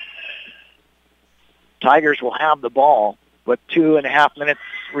Tigers will have the ball with 2.5 minutes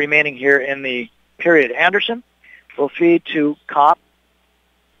remaining here in the period. Anderson will feed to Kopp,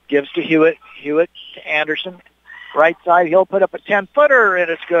 gives to Hewitt, Hewitt to Anderson. Right side, he'll put up a 10-footer, and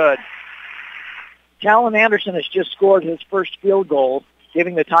it's good. Callan Anderson has just scored his first field goal,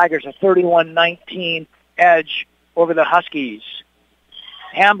 giving the Tigers a 31-19 edge over the Huskies.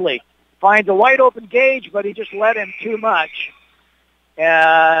 Hambley finds a wide-open Gage, but he just let him too much.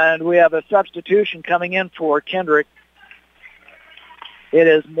 And we have a substitution coming in for Kendrick. It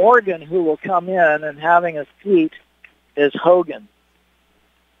is Morgan who will come in, and having a seat is Hogan.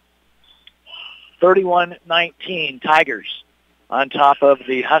 31-19 Tigers on top of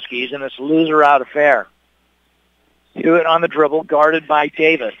the Huskies in this loser-out affair. Hewitt on the dribble, guarded by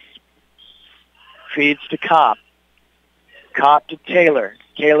Davis. Feeds to Kopp. Kopp to Taylor.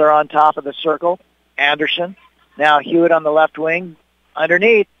 Taylor on top of the circle. Anderson. Now Hewitt on the left wing.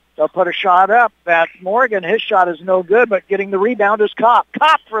 Underneath, they'll put a shot up. That's Morgan. His shot is no good, but getting the rebound is Kopp.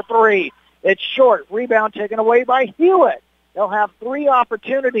 Kopp for three. It's short. Rebound taken away by Hewitt. They'll have 3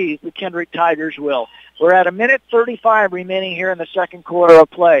 opportunities, the Kendrick Tigers will. We're at 1:35 remaining here in the second quarter of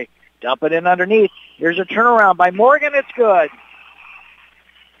play. Dump it in underneath. Here's a turnaround by Morgan. It's good.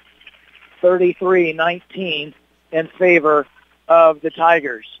 33-19 in favor of the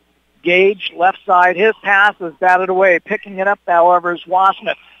Tigers. Gage, left side, his pass is batted away. Picking it up, however, is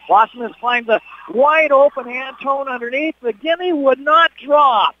Wasmith. Wasmith finds a wide-open Antone underneath. The gimme would not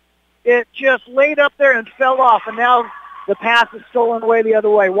drop. It just laid up there and fell off, and now the pass is stolen away the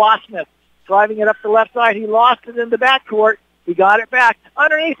other way. Wasmith driving it up the left side. He lost it in the backcourt. He got it back.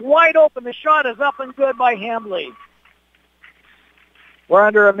 Underneath, wide open. The shot is up and good by Hambley. We're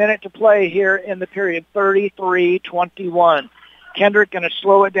under a minute to play here in the period, 33-21. Kendrick going to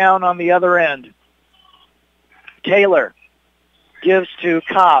slow it down on the other end. Taylor gives to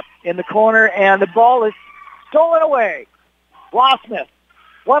Kopp in the corner, and the ball is stolen away. Wasmith,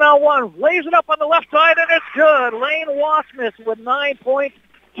 one-on-one, lays it up on the left side, and it's good. Lane Wasmith with 9 points.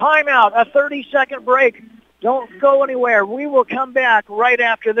 Timeout, a 30-second break. Don't go anywhere. We will come back right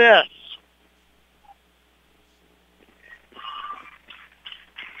after this.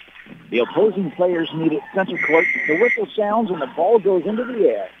 The opposing players meet at center court. The whistle sounds and the ball goes into the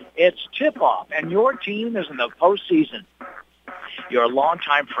air. It's tip-off, and your team is in the postseason. Your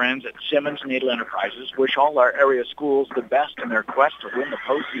longtime friends at Simmons Naval Enterprises wish all our area schools the best in their quest to win the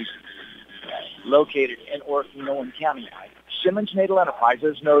postseason. Located in Orkney County, Simmons Naval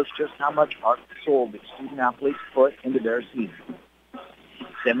Enterprises knows just how much heart and soul the student-athletes put into their season.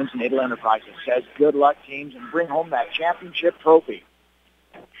 Simmons Naval Enterprises says good luck, teams, and bring home that championship trophy.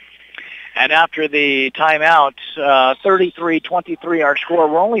 And after the timeout, 33-23 our score.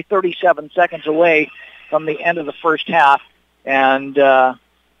 We're only 37 seconds away from the end of the first half, and the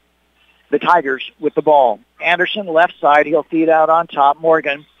Tigers with the ball. Anderson, left side, he'll feed out on top.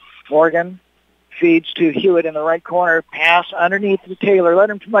 Morgan feeds to Hewitt in the right corner. Pass underneath to Taylor. Let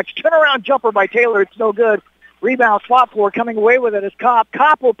him too much. Turnaround jumper by Taylor. It's no good. Rebound swap for coming away with it is Kopp.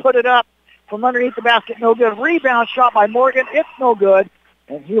 Kopp will put it up from underneath the basket. No good. Rebound shot by Morgan. It's no good.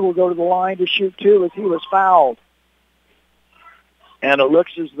 And he will go to the line to shoot two as he was fouled. And it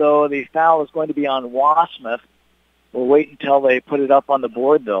looks as though the foul is going to be on Wasmith. We'll wait until they put it up on the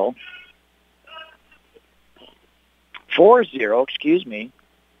board, though. 4-0, excuse me.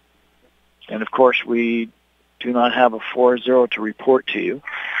 And, of course, we do not have a 4-0 to report to you.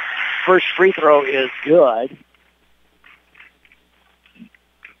 First free throw is good.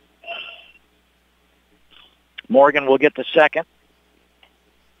 Morgan will get the second.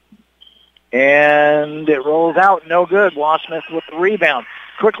 And it rolls out. No good. Wasmith with the rebound.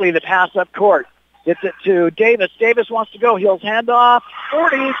 Quickly the pass up court. Gets it to Davis. Davis wants to go. He'll hand off.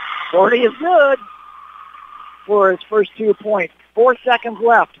 40. 40 is good for his first 2 points. 4 seconds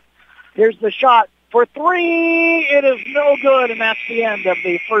left. Here's the shot for three. It is no good, and that's the end of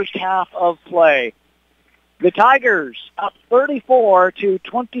the first half of play. The Tigers up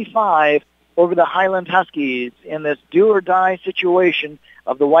 34-25 over the Highland Huskies in this do-or-die situation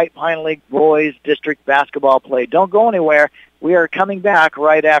of the White Pine League Boys District Basketball play. Don't go anywhere. We are coming back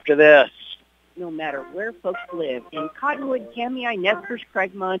right after this. no matter where folks live, in Cottonwood, Kamei, Nez Perce,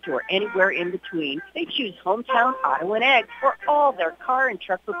 Craigmont, or anywhere in between, they choose Hometown Auto and Ag for all their car and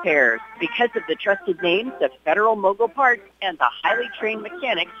truck repairs. Because of the trusted names of Federal Mogul Parts and the highly trained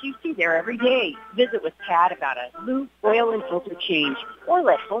mechanics you see there every day. Visit with Pat about a lube, oil, and filter change, or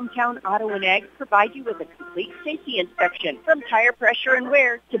let Hometown Auto and Ag provide you with a complete safety inspection, from tire pressure and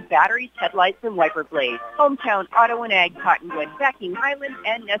wear to batteries, headlights, and wiper blades. Hometown Auto and Ag, Cottonwood, backing Highland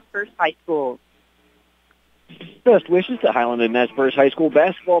and Nez Perce High School. Best wishes to Highland and Nez Perce High School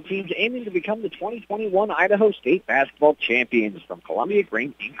basketball teams aiming to become the 2021 Idaho State basketball champions from Columbia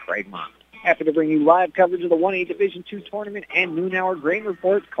Grain in Craigmont. Happy to bring you live coverage of the 1A Division II tournament and noon-hour grain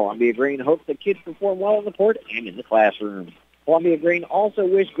reports. Columbia Grain hopes that kids perform well on the court and in the classroom. Columbia Grain also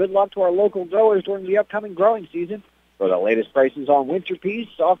wish good luck to our local growers during the upcoming growing season. For the latest prices on winter peas,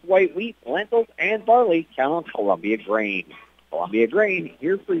 soft white wheat, lentils, and barley, count on Columbia Grain. Columbia Grain,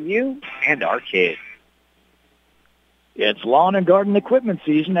 here for you and our kids. It's lawn and garden equipment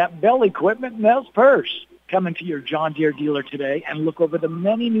season at Bell Equipment Nez Perce. Come into your John Deere dealer today and look over the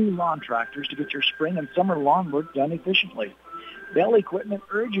many new lawn tractors to get your spring and summer lawn work done efficiently. Bell Equipment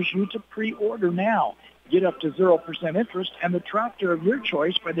urges you to pre-order now. Get up to 0% interest and the tractor of your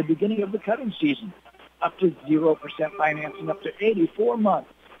choice by the beginning of the cutting season. Up to 0% financing up to 84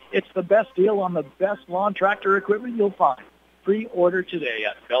 months. It's the best deal on the best lawn tractor equipment you'll find. Pre-order today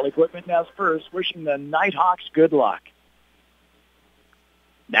at Bell Equipment Nez Perce, wishing the Nighthawks good luck.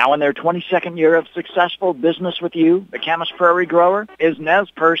 Now in their 22nd year of successful business with you, the Camas Prairie grower is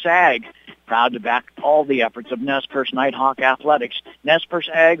Nez Perce Ag. Proud to back all the efforts of Nez Perce Nighthawk Athletics. Nez Perce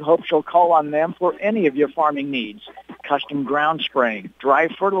Ag hopes you'll call on them for any of your farming needs. Custom ground spraying, dry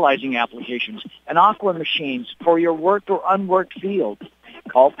fertilizing applications, and aqua machines for your worked or unworked field.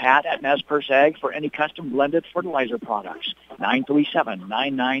 Call Pat at Nez Perce Ag for any custom blended fertilizer products.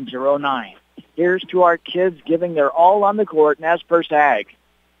 937-9909. Here's to our kids giving their all on the court. Nez Perce Ag.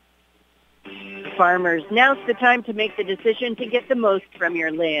 Farmers, now's the time to make the decision to get the most from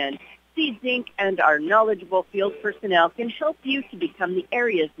your land. Seeds Inc. and our knowledgeable field personnel can help you to become the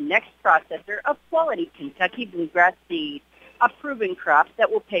area's next processor of quality Kentucky bluegrass seed, a proven crop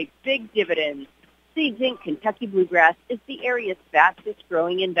that will pay big dividends. Seeds Inc. Kentucky Bluegrass is the area's fastest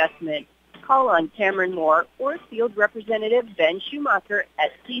growing investment. Call on Cameron Moore or Field Representative Ben Schumacher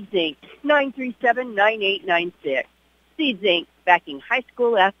at Seeds Inc. 937-9896. Seeds Inc. backing high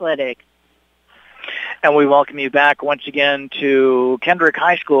school athletics. And we welcome you back once again to Kendrick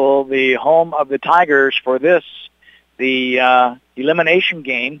High School, the home of the Tigers for the elimination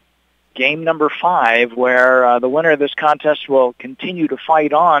game, game number 5, where the winner of this contest will continue to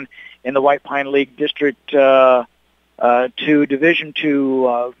fight on in the White Pine League District 2 Division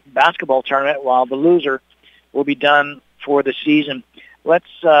II basketball tournament, while the loser will be done for the season. Let's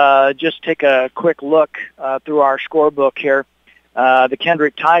just take a quick look through our scorebook here. The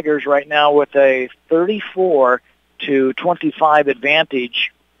Kendrick Tigers right now with a 34-25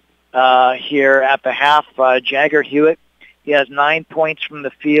 advantage here at the half. Jagger Hewitt, he has 9 points from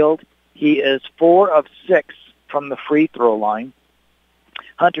the field. He is 4 of 6 from the free throw line.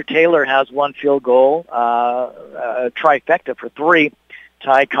 Hunter Taylor has 1 field goal, a trifecta for 3.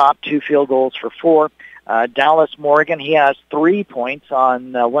 Ty Kopp, 2 field goals for 4. Dallas Morgan, he has 3 points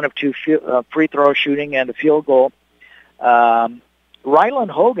on 1 of 2 free throw shooting and a field goal. Ryland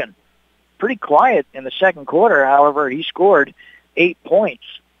Hogan, pretty quiet in the second quarter. However, he scored 8 points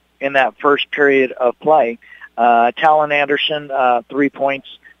in that first period of play. Talon Anderson, 3 points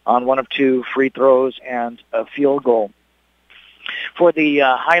on 1 of 2 free throws and a field goal. For the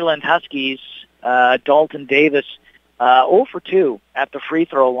Highland Huskies, Dalton Davis, 0 for 2 at the free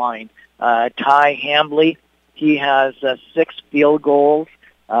throw line. Ty Hambley, he has 6 field goals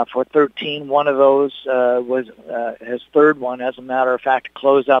for 13. One of those was his third one. As a matter of fact, to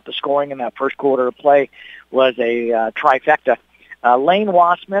close out the scoring in that first quarter of play was a trifecta. Lane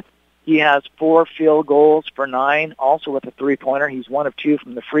Wasmith, he has 4 field goals for 9, also with a three-pointer. He's 1 of 2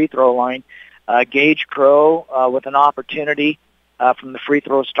 from the free throw line. Gage Crow with an opportunity from the free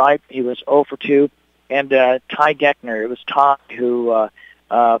throw stripe. He was 0 for 2. And Ty Geckner, it was Ty who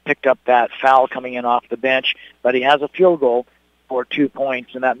picked up that foul coming in off the bench, but he has a field goal for 2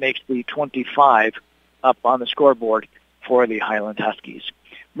 points, and that makes the 25 up on the scoreboard for the Highland Huskies.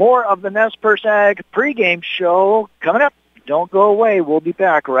 More of the Nez Perce Ag pregame show coming up. Don't go away. We'll be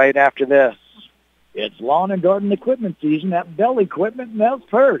back right after this. It's lawn and garden equipment season at Bell Equipment Nez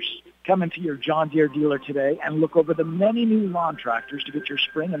Perce. Come into your John Deere dealer today and look over the many new lawn tractors to get your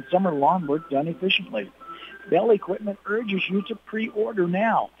spring and summer lawn work done efficiently. Bell Equipment urges you to pre-order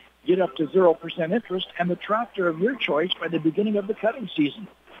now. Get up to 0% interest and the tractor of your choice by the beginning of the cutting season.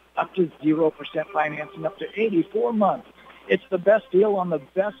 up to 0% financing up to 84 months. It's the best deal on the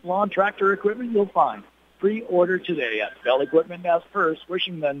best lawn tractor equipment you'll find. Pre-order today at Bell Equipment Nez Perce,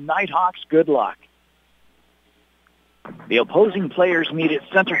 wishing the Nighthawks good luck. The opposing players meet at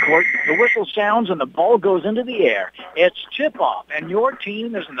center court. The whistle sounds and the ball goes into the air. It's tip-off, and your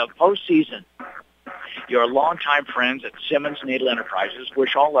team is in the postseason. Your longtime friends at Simmons Naval Enterprises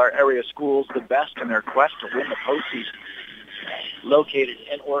wish all our area schools the best in their quest to win the postseason. Located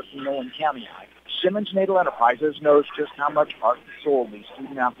in Orkney County, Simmons Naval Enterprises knows just how much heart and soul these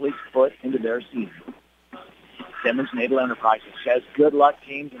student-athletes put into their season. Simmons Naval Enterprises says good luck,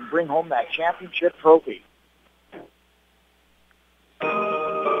 teams, and bring home that championship trophy.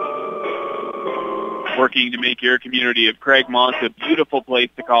 Working to make your community of Craigmont a beautiful place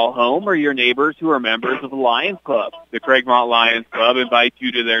to call home are your neighbors who are members of the Lions Club. The Craigmont Lions Club invites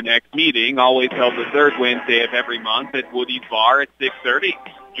you to their next meeting, always held the third Wednesday of every month at Woody's Bar at 6:30.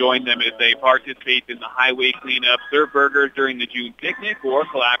 Join them as they participate in the highway cleanup, serve burgers during the June picnic, or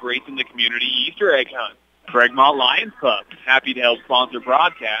collaborate in the community Easter egg hunt. Craigmont Lions Club, happy to help sponsor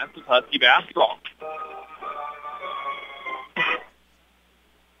broadcasts of Husky basketball.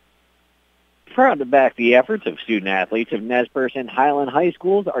 Proud to back the efforts of student-athletes of Nez Perce and Highland High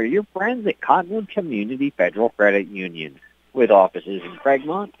Schools are your friends at Cottonwood Community Federal Credit Union. With offices in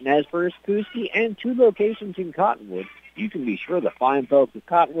Craigmont, Nez Perce, Cooskie, and 2 locations in Cottonwood, you can be sure the fine folks of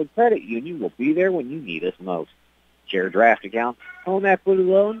Cottonwood Credit Union will be there when you need us most. Share draft accounts, home equity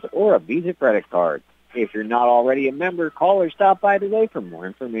loans, or a Visa credit card. If you're not already a member, call or stop by today for more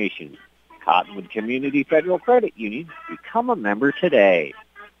information. Cottonwood Community Federal Credit Union. Become a member today.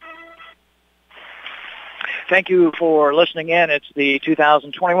 Thank you for listening in. It's the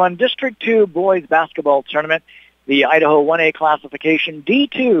 2021 District 2 Boys Basketball Tournament, the Idaho 1A classification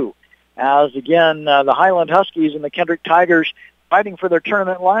D2. As again, the Highland Huskies and the Kendrick Tigers fighting for their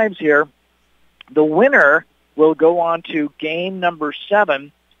tournament lives here. The winner will go on to game number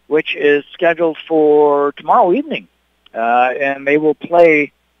 7, which is scheduled for tomorrow evening. And they will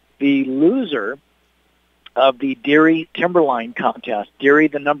play the loser of the Deary Timberline contest. Deary,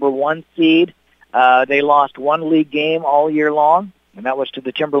 the number 1 seed. They lost 1 league game all year long, and that was to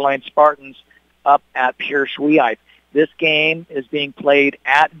the Timberline Spartans up at Pierce Weihite. This game is being played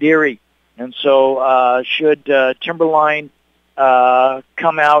at Deary, and so should Timberline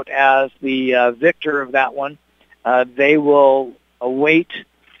come out as the victor of that one, they will await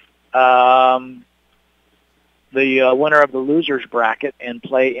the winner of the losers bracket and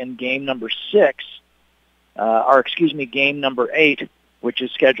play in game number 8, which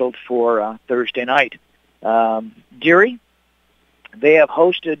is scheduled for Thursday night. Deary, they have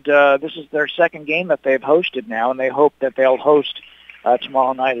hosted, this is their second game that they've hosted now, and they hope that they'll host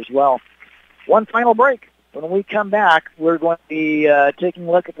tomorrow night as well. One final break. When we come back, we're going to be taking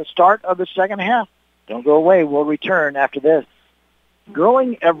a look at the start of the second half. Don't go away. We'll return after this.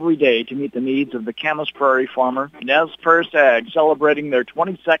 Growing every day to meet the needs of the Camas Prairie farmer, Nez Perce Ag, celebrating their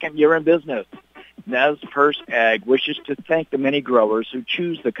 22nd year in business. Nez Perce Ag wishes to thank the many growers who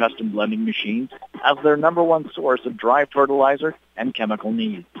choose the custom blending machines as their number 1 source of dry fertilizer and chemical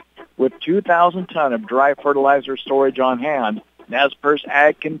needs. With 2,000 ton of dry fertilizer storage on hand, Nez Perce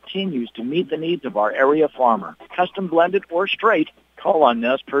Ag continues to meet the needs of our area farmer. Custom blended or straight, call on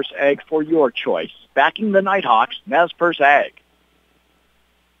Nez Perce Ag for your choice. Backing the Nighthawks, Nez Perce Ag.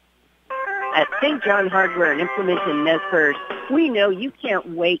 At St. John Hardware and Implement in Nez Perce, we know you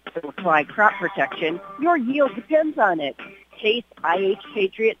can't wait to apply crop protection. Your yield depends on it. Chase IH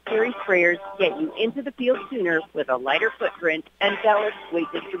Patriot Series sprayers get you into the field sooner with a lighter footprint and balanced weight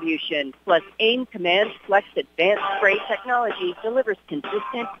distribution. Plus, AIM Command Flex Advanced Spray technology delivers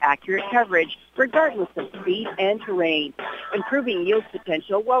consistent, accurate coverage regardless of speed and terrain, improving yield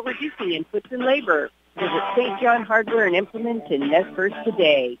potential while reducing inputs and labor. Visit St. John Hardware and Implement in Nez Perce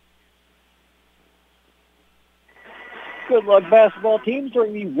today. Good luck, basketball teams,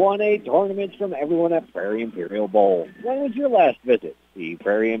 during the 1A tournaments from everyone at Prairie Imperial Bowl. When was your last visit? The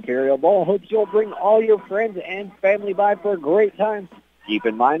Prairie Imperial Bowl hopes you'll bring all your friends and family by for a great time. Keep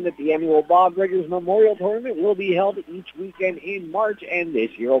in mind that the annual Bob Riggers Memorial Tournament will be held each weekend in March, and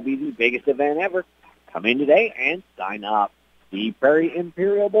this year will be the biggest event ever. Come in today and sign up. The Prairie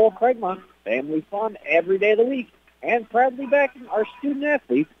Imperial Bowl Craigmont, family fun every day of the week, and proudly backing our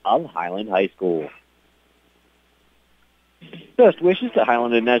student-athletes of Highland High School. Best wishes to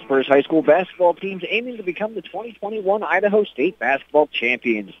Highland and Nez Perce High School basketball teams aiming to become the 2021 Idaho State basketball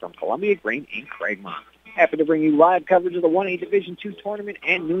champions from Columbia Grain in Craigmont. Happy to bring you live coverage of the 1A Division II tournament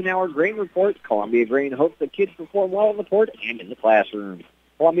and noon-hour grain report. Columbia Grain hopes the kids perform well on the court and in the classroom.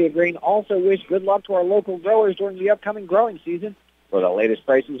 Columbia Grain also wish good luck to our local growers during the upcoming growing season. For the latest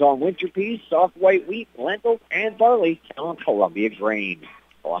prices on winter peas, soft white wheat, lentils, and barley, count on Columbia Grain.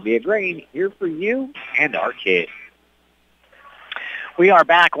 Columbia Grain, here for you and our kids. We are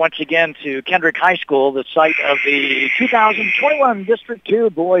back once again to Kendrick High School, the site of the 2021 District 2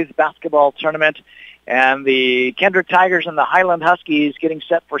 Boys Basketball Tournament. And the Kendrick Tigers and the Highland Huskies getting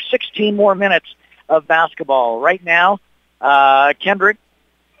set for 16 more minutes of basketball. Right now, Kendrick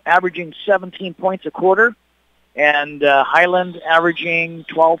averaging 17 points a quarter, and Highland averaging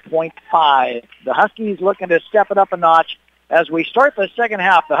 12.5. The Huskies looking to step it up a notch as we start the second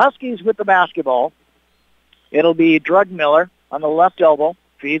half. The Huskies with the basketball. It'll be Drug-Miller on the left elbow.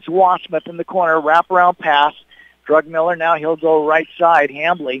 Feeds Wasmith in the corner. Wraparound pass. Drug-Miller, now he'll go right side.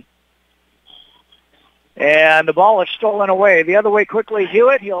 Hambly. And the ball is stolen away. The other way quickly,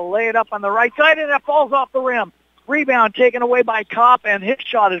 Hewitt. He'll lay it up on the right side, and it falls off the rim. Rebound taken away by Kopp, and his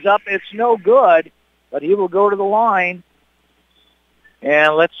shot is up. It's no good, but he will go to the line.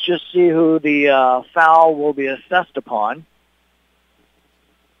 And let's just see who the foul will be assessed upon.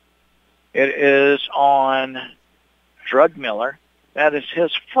 It is on Drug-Miller. That is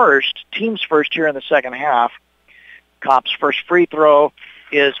his first, team's first here in the second half. Kopp's first free throw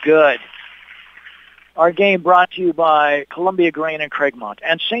is good. Our game brought to you by Columbia Grain and Craigmont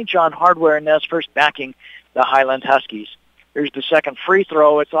and St. John Hardware and Nez First backing the Highland Huskies. Here's the second free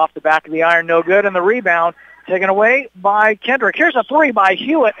throw. It's off the back of the iron, no good. And the rebound taken away by Kendrick. Here's a three by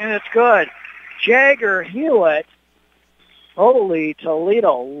Hewitt, and it's good. Jagger Hewitt, holy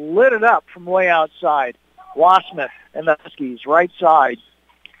Toledo, lit it up from way outside. Wasmith and the Huskies, right side.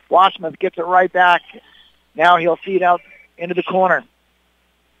 Wasmith gets it right back. Now he'll feed out into the corner.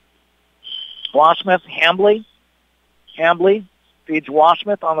 Wasmith, Hambly. Hambly feeds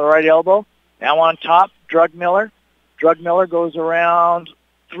Wasmith on the right elbow. Now on top, Drug-Miller. Drug-Miller goes around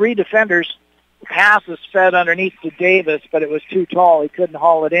three defenders. The pass is fed underneath to Davis, but it was too tall. He couldn't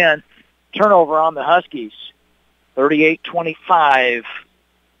haul it in. Turnover on the Huskies. 38-25.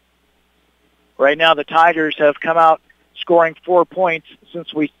 Right now the Tigers have come out scoring 4 points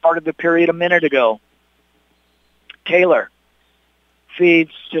since we started the period a minute ago. Taylor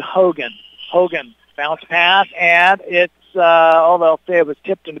feeds to Hogan. Hogan, bounce pass, and it's, they'll say it was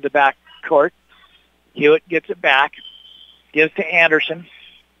tipped into the back court. Hewitt gets it back, gives to Anderson.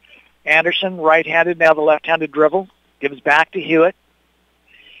 Anderson, right-handed, now the left-handed dribble, gives back to Hewitt.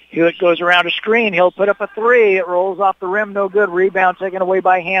 Hewitt goes around a screen. He'll put up a three. It rolls off the rim, no good. Rebound taken away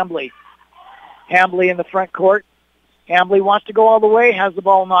by Hambly. Hambly in the front court. Hambly wants to go all the way, has the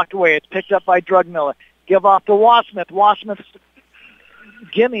ball knocked away. It's picked up by Drug-Miller. Give off to Wasmith. Wasmith's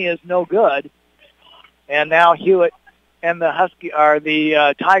gimme is no good. And now Hewitt and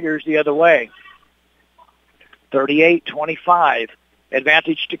the Tigers the other way. 38-25.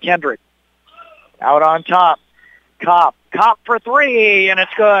 Advantage to Kendrick. Out on top. Kopp. Kopp for three, and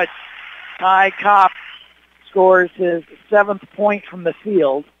it's good. Ty Kopp scores his 7th point from the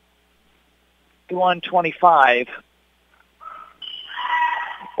field. 125.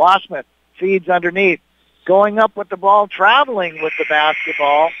 Wasmith feeds underneath. Going up with the ball, traveling with the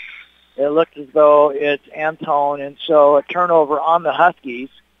basketball. It looks as though it's Antone, and so a turnover on the Huskies.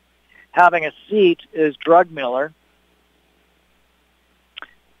 Having a seat is Drug-Miller.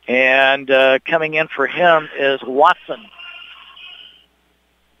 And coming in for him is Watson.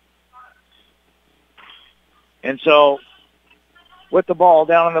 And so with the ball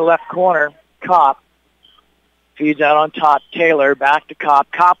down in the left corner, Kopp feeds out on top. Taylor back to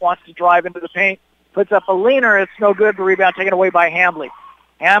Kopp. Kopp wants to drive into the paint. Puts up a leaner. It's no good. The rebound taken away by Hambly.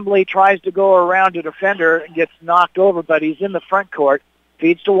 Hambly tries to go around a defender and gets knocked over, but he's in the front court.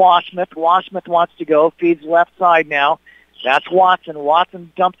 Feeds to Wasmith. Wasmith wants to go. Feeds left side now. That's Watson.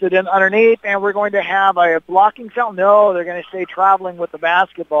 Watson dumps it in underneath, and we're going to have a blocking foul. No, they're going to stay traveling with the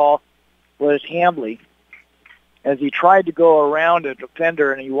basketball. Was Hambly as he tried to go around a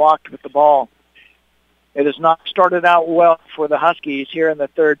defender, and he walked with the ball. It has not started out well for the Huskies here in the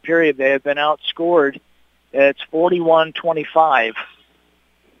third period. They have been outscored. It's 41-25.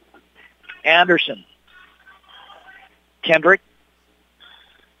 Anderson. Kendrick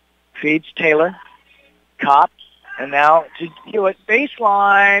feeds Taylor. Kopp. And now to Hewitt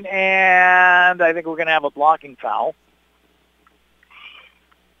baseline, and I think we're going to have a blocking foul.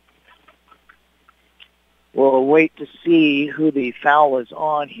 We'll wait to see who the foul is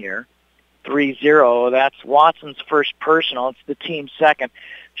on here. 3-0. That's Watson's first personal. It's the team's second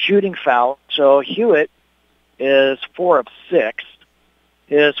shooting foul. So Hewitt is 4 of 6.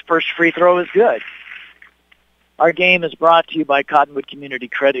 His first free throw is good. Our game is brought to you by Cottonwood Community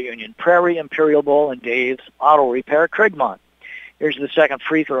Credit Union, Prairie, Imperial Bowl, and Dave's Auto Repair, Craigmont. Here's the second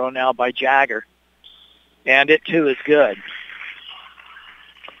free throw now by Jagger. And it, too, is good.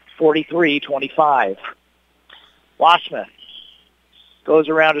 43-25. Wasmith goes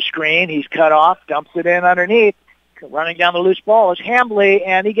around a screen. He's cut off, dumps it in underneath. Running down the loose ball is Hambly,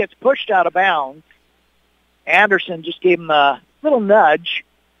 and he gets pushed out of bounds. Anderson just gave him a little nudge.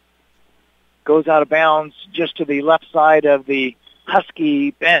 Goes out of bounds just to the left side of the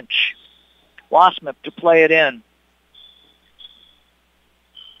Husky bench. Wasmith to play it in.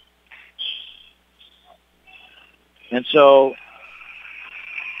 And so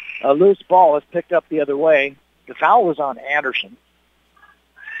a loose ball is picked up the other way. The foul was on Anderson.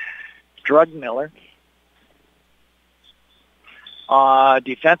 Drugmiller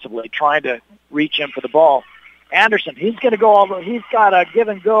defensively trying to reach in for the ball. Anderson, he's going to go over. He's got a give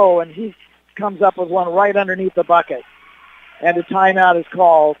and go, and he comes up with one right underneath the bucket. And a timeout is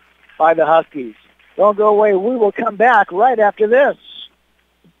called by the Huskies. Don't go away. We will come back right after this.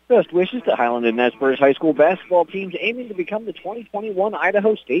 Best wishes to Highland and Nez Perce High School basketball teams aiming to become the 2021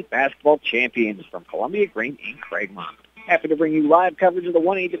 Idaho State basketball champions from Columbia Grain in Craigmont. Happy to bring you live coverage of the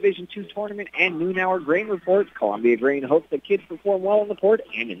 1A Division II tournament and noon-hour grain reports. Columbia Grain hopes that kids perform well on the court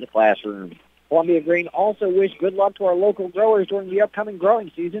and in the classroom. Columbia Grain also wish good luck to our local growers during the upcoming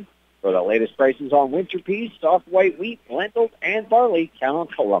growing season. For the latest prices on winter peas, soft white wheat, lentils, and barley, count on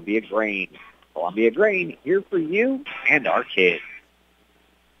Columbia Grain. Columbia Grain, here for you and our kids.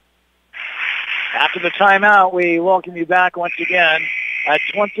 After the timeout, we welcome you back once again. A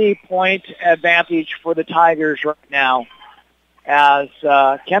 20-point advantage for the Tigers right now as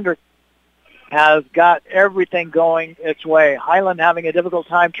Kendrick has got everything going its way. Highland having a difficult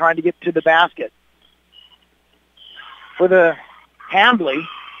time trying to get to the basket. For the Hambly,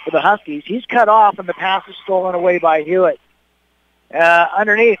 for the Huskies, he's cut off and the pass is stolen away by Hewitt.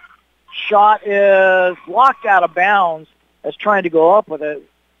 Underneath, shot is blocked out of bounds as trying to go up with it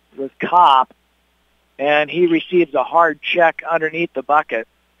was Kopp. And he receives a hard check underneath the bucket.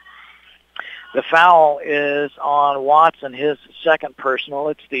 The foul is on Watson, his second personal.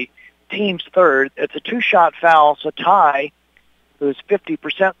 It's the team's third. It's a two-shot foul, so Ty, who's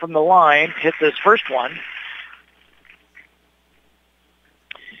 50% from the line, hits his first one.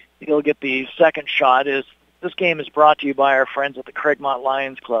 He'll get the second shot. This game is brought to you by our friends at the Craigmont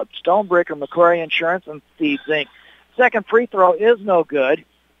Lions Club. Stonebreaker, McCrory Insurance, and Steve's Inc. Second free throw is no good.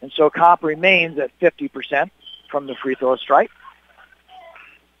 And so Kopp remains at 50% from the free throw stripe.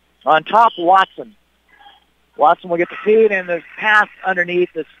 On top, Watson. Watson will get the feed, and the pass underneath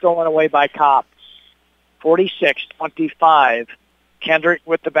is stolen away by Kopp. 46-25. Kendrick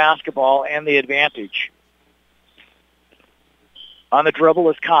with the basketball and the advantage. On the dribble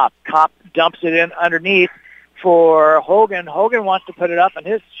is Kopp. Kopp dumps it in underneath for Hogan. Hogan wants to put it up, and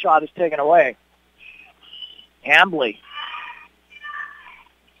his shot is taken away. Hambly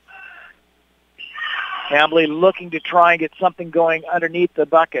looking to try and get something going underneath the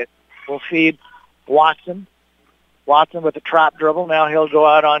bucket. Will feed Watson. Watson with the trap dribble. Now he'll go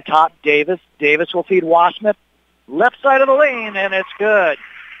out on top. Davis. Davis will feed Wasmith. Left side of the lane, and it's good.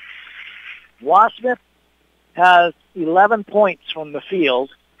 Wasmith has 11 points from the field,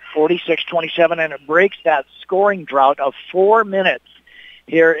 46-27, and it breaks that scoring drought of 4 minutes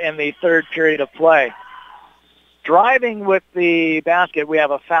here in the third period of play. Driving with the basket, we have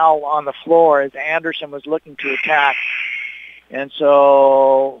a foul on the floor as Anderson was looking to attack. And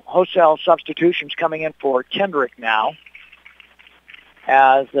so wholesale substitutions coming in for Kendrick now.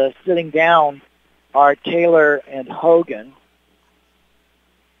 As sitting down are Taylor and Hogan.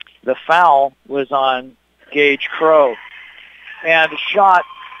 The foul was on Gage Crow. And the shot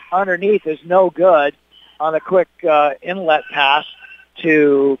underneath is no good on a quick inlet pass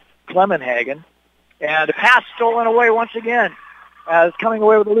to Clemenhagen. And a pass stolen away once again. As coming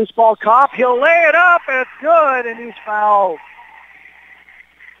away with a loose ball, Kopp. He'll lay it up. It's good, and he's fouled.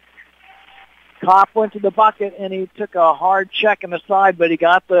 Kopp went to the bucket, and he took a hard check in the side, but he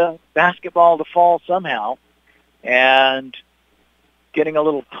got the basketball to fall somehow. And getting a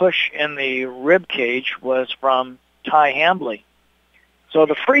little push in the rib cage was from Ty Hambly. So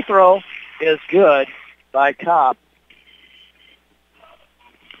the free throw is good by Kopp.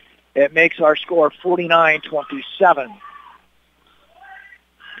 It makes our score 49-27.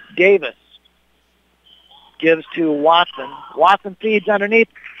 Davis gives to Watson. Watson feeds underneath.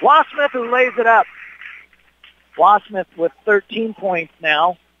 Wasmith who lays it up. Wasmith with 13 points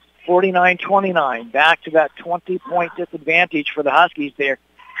now, 49-29. Back to that 20-point disadvantage for the Huskies. They're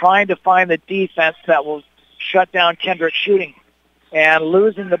trying to find the defense that will shut down Kendrick's shooting. And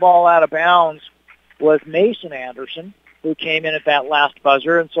losing the ball out of bounds was Mason Anderson, who came in at that last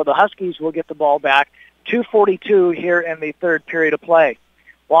buzzer. And so the Huskies will get the ball back. 2:42 here in the third period of play.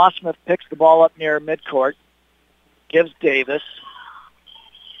 Wasmith picks the ball up near midcourt, gives Davis.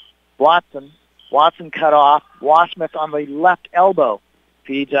 Watson. Watson cut off. Wasmith on the left elbow.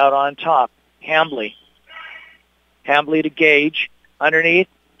 Feeds out on top. Hambly. Hambly to Gage. Underneath.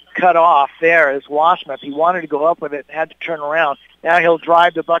 Cut off there is Wasmith. He wanted to go up with it, had to turn around. Now he'll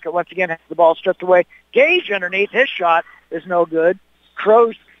drive the bucket once again, has the ball stripped away. Gage underneath, his shot is no good.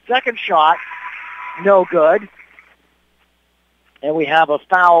 Crow's second shot, no good. And we have a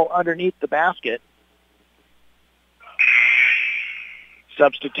foul underneath the basket.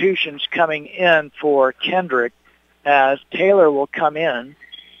 Substitutions coming in for Kendrick as Taylor will come in.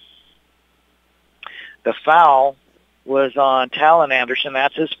 The foul was on Talon Anderson.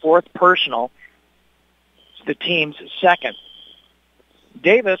 That's his fourth personal. It's the team's second.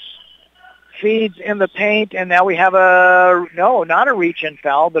 Davis feeds in the paint, and now we have not a reach-in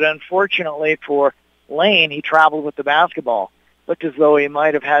foul, but unfortunately for Lane, he traveled with the basketball. Looked as though he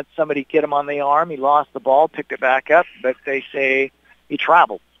might have had somebody get him on the arm. He lost the ball, picked it back up, but they say he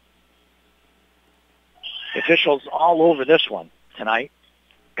traveled. Officials all over this one tonight.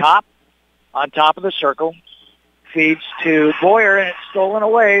 Kopp on top of the circle. Feeds to Boyer, and it's stolen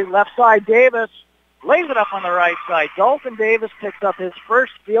away. Left side, Davis lays it up on the right side. Dalton Davis picks up his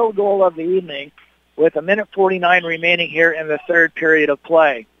first field goal of the evening with 1:49 remaining here in the third period of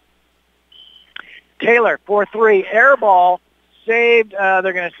play. Taylor, 4-3, air ball, saved.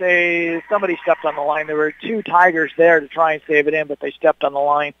 They're going to say somebody stepped on the line. There were two Tigers there to try and save it in, but they stepped on the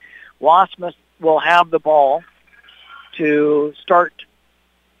line. Wasmith will have the ball to start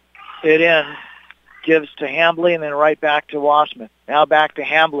it in. Gives to Hambly and then right back to Wasmith. Now back to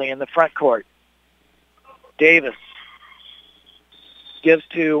Hambly in the front court. Davis gives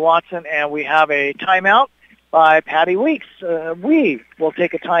to Watson, and we have a timeout by Patty Weeks. We will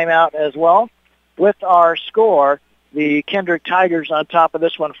take a timeout as well with our score. The Kendrick Tigers on top of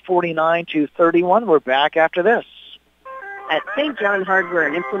this one, 49-31. We're back after this. At St. John Hardware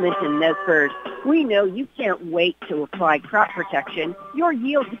and Implement in Nez Perce, we know you can't wait to apply crop protection. Your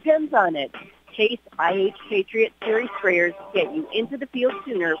yield depends on it. Chase IH Patriot Series sprayers get you into the field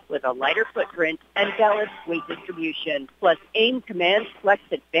sooner with a lighter footprint and balanced weight distribution. Plus, AIM Command Flex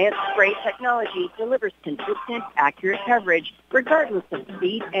Advanced Spray technology delivers consistent, accurate coverage regardless of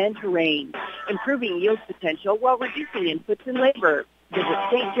speed and terrain, improving yield potential while reducing inputs and labor. Visit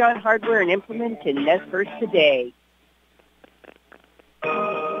St. John Hardware and Implement in Nez Perce today.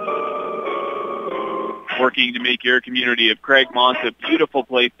 Working to make your community of Craigmont a beautiful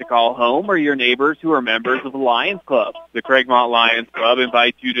place to call home are your neighbors who are members of the Lions Club. The Craigmont Lions Club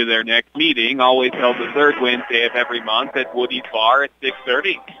invites you to their next meeting, always held the third Wednesday of every month at Woody's Bar at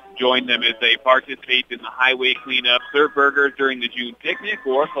 6:30. Join them as they participate in the highway cleanup, serve burgers during the June picnic,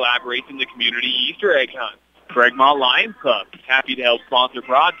 or collaborate in the community Easter egg hunt. Craigmont Lions Club, happy to help sponsor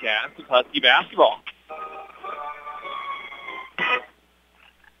broadcasts of Husky basketball.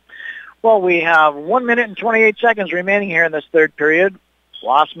 Well, we have 1 minute and 28 seconds remaining here in this third period.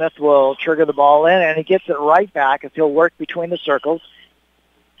 Wasmith will trigger the ball in, and he gets it right back as he'll work between the circles.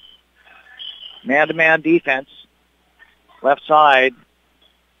 Man-to-man defense. Left side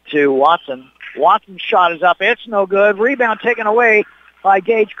to Watson. Watson's shot is up. It's no good. Rebound taken away by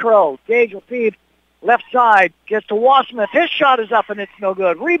Gage Crow. Gage will feed left side. Gets to Wasmith. His shot is up, and it's no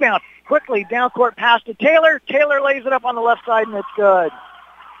good. Rebound quickly. Down court pass to Taylor. Taylor lays it up on the left side, and it's good.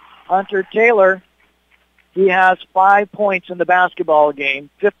 Hunter Taylor, he has 5 points in the basketball game,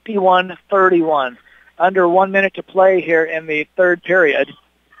 51-31. Under 1 minute to play here in the third period.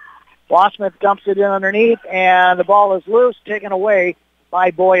 Wasmith dumps it in underneath, and the ball is loose, taken away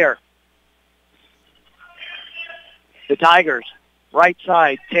by Boyer. The Tigers, right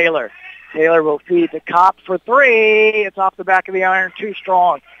side, Taylor. Taylor will feed to Kopp for three. It's off the back of the iron, too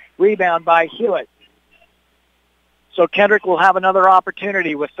strong. Rebound by Hewitt. So Kendrick will have another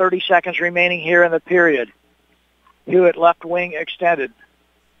opportunity with 30 seconds remaining here in the period. Hewitt left wing extended.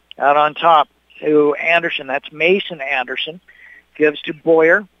 Out on top to Anderson. That's Mason Anderson. Gives to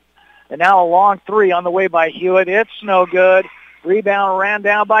Boyer. And now a long three on the way by Hewitt. It's no good. Rebound ran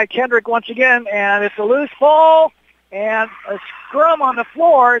down by Kendrick once again, and it's a loose ball and a scrum on the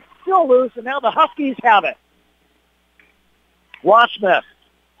floor. It's still loose, and now the Huskies have it. Wasmith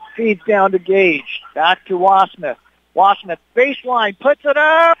feeds down to Gage. Back to Wasmith. Wasmith baseline puts it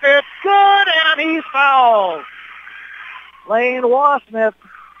up. It's good, and he's fouled. Lane Wasmith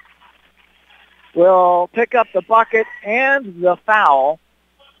will pick up the bucket and the foul.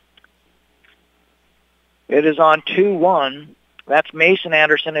 It is on 2-1. That's Mason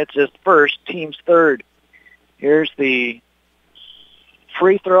Anderson. It's his first, team's third. Here's the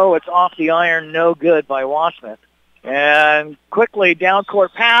free throw. It's off the iron, no good by Wasmith. And quickly, down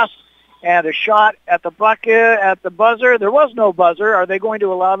court pass. And a shot at the bucket, at the buzzer. There was no buzzer. Are they going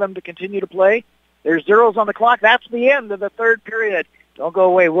to allow them to continue to play? There's zeros on the clock. That's the end of the third period. Don't go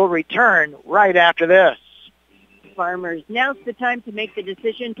away. We'll return right after this. Farmers, now's the time to make the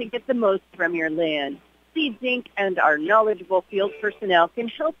decision to get the most from your land. Seeds Inc. and our knowledgeable field personnel can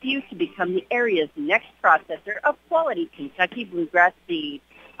help you to become the area's next processor of quality Kentucky bluegrass seed,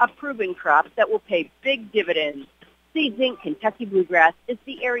 a proven crop that will pay big dividends. Seeds Inc. Kentucky Bluegrass is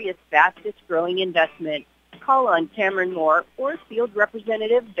the area's fastest growing investment. Call on Cameron Moore or Field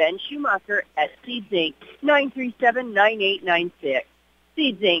Representative Ben Schumacher at Seeds Inc. 937-9896.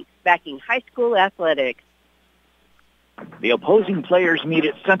 Seeds Inc. backing high school athletics. The opposing players meet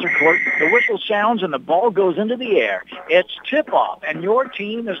at center court. The whistle sounds and the ball goes into the air. It's tip-off, and your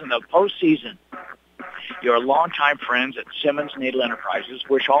team is in the postseason. Your longtime friends at Simmons Naval Enterprises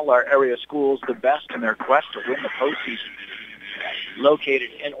wish all our area schools the best in their quest to win the postseason. Located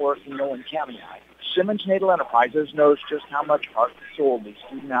in Orfino and Kamai, Simmons Naval Enterprises knows just how much heart and soul these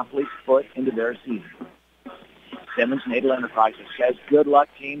student-athletes put into their season. Simmons Naval Enterprises says good luck,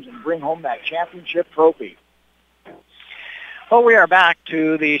 teams, and bring home that championship trophy. Well, we are back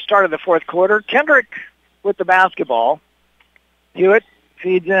to the start of the fourth quarter. Kendrick with the basketball. Hewitt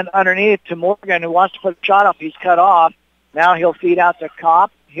feeds in underneath to Morgan, who wants to put a shot up. He's cut off. Now he'll feed out to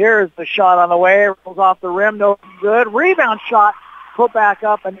Kopp. Here's the shot on the way. Rolls off the rim. No good. Rebound shot. Put back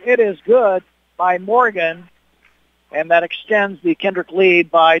up, and it is good by Morgan. And that extends the Kendrick lead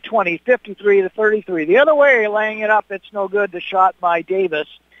by 20, 53-33. The other way, laying it up, it's no good. The shot by Davis,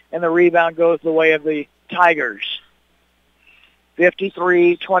 and the rebound goes the way of the Tigers.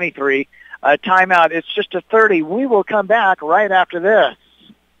 53-23. Timeout. It's just a 30. We will come back right after this.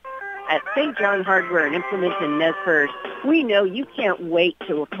 At St. John Hardware and Implement in Nez Perce, we know you can't wait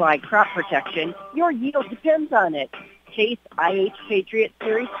to apply crop protection. Your yield depends on it. Case IH Patriot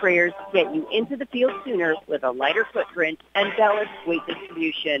Series sprayers get you into the field sooner with a lighter footprint and balanced weight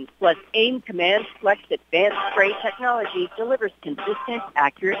distribution. Plus, AIM Command Flex Advanced Spray technology delivers consistent,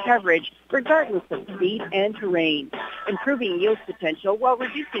 accurate coverage regardless of speed and terrain, improving yield potential while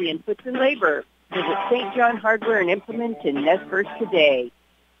reducing inputs and labor. Visit St. John Hardware and Implement in Nez Perce today.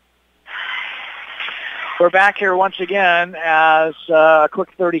 We're back here once again as a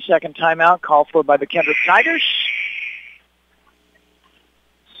quick 30-second timeout called for by the Kendrick Tigers.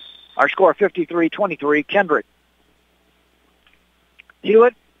 Our score 53-23, Kendrick.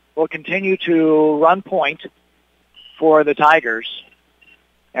 Hewitt will continue to run point for the Tigers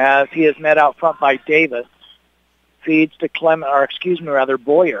as he is met out front by Davis. Feeds to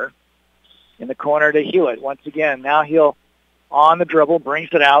Boyer in the corner to Hewitt. Once again, now he'll on the dribble, brings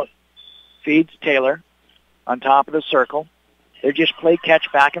it out, feeds Taylor on top of the circle. They just play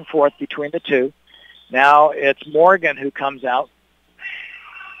catch back and forth between the two. Now it's Morgan who comes out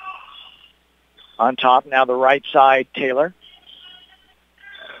on top. Now the right side, Taylor.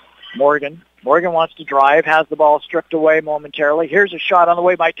 Morgan wants to drive, has the ball stripped away momentarily. Here's a shot on the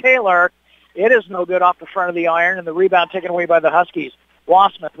way by Taylor. It is no good off the front of the iron, and the rebound taken away by the Huskies.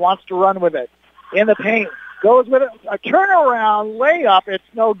 Wasmith wants to run with it. In the paint, goes with it. A turnaround layup. It's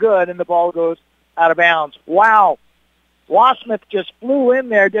no good, and the ball goes out of bounds. Wow. Wasmith just flew in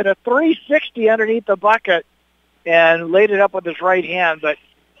there, did a 360 underneath the bucket, and laid it up with his right hand, but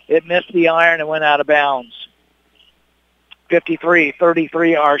it missed the iron and went out of bounds.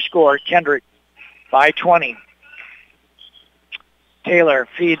 53-33 our score. Kendrick by 20. Taylor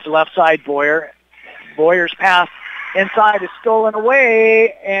feeds left side Boyer. Boyer's pass inside is stolen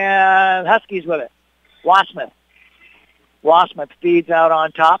away, and Huskies with it. Wasmith feeds out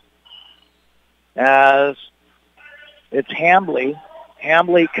on top as it's Hambly.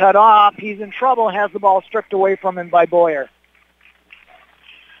 Hambly cut off. He's in trouble. Has the ball stripped away from him by Boyer.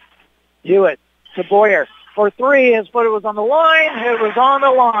 Hewitt to Boyer for three. His foot was on the line. It was on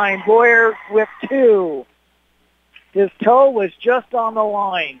the line. Boyer with two. His toe was just on the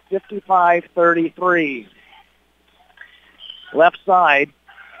line. 55-33. Left side,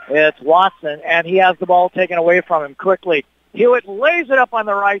 it's Watson, and he has the ball taken away from him quickly. Hewitt lays it up on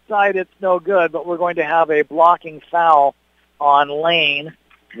the right side. It's no good, but we're going to have a blocking foul on Lane.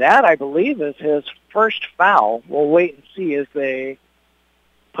 That, I believe, is his first foul. We'll wait and see as they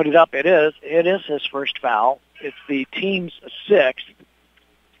put it up. It is his first foul. It's the team's sixth.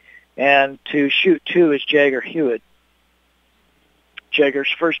 And to shoot two is Jagger Hewitt.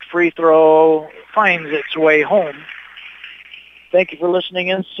 Jagger's first free throw finds its way home. Thank you for listening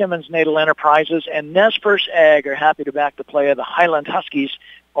in. Simmons Naval Enterprises and Nez Perce Ag are happy to back the play of the Highland Huskies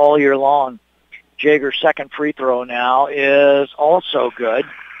all year long. Jagger's second free throw now is also good.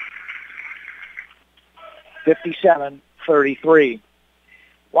 57-33.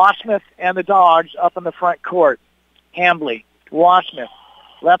 Wasmith and the Dogs up in the front court. Hambly, Wasmith,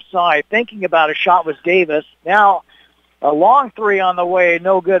 left side, thinking about a shot was Davis. Now a long three on the way,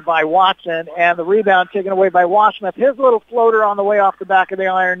 no good by Watson, and the rebound taken away by Wasmith. His little floater on the way off the back of the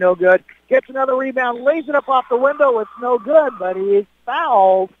iron, no good. Gets another rebound, lays it up off the window. It's no good, but he is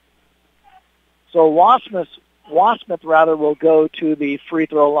fouled. So Wasmith will go to the free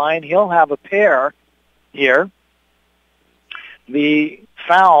throw line. He'll have a pair here. The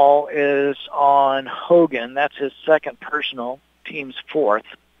foul is on Hogan. That's his second personal, team's fourth.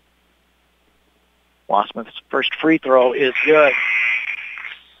 Wasmith's first free throw is good.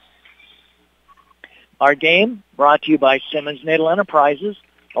 Our game brought to you by Simmons Natal Enterprises,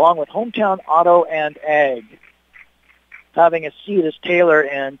 along with Hometown Auto and Ag. Having a seat as Taylor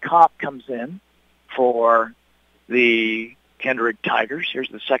and Kopp comes in for the Kendrick Tigers. Here's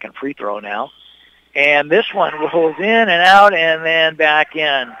the second free throw now. And this one rolls in and out and then back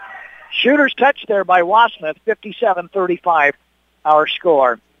in. Shooter's touch there by Wasmith, 57-35, our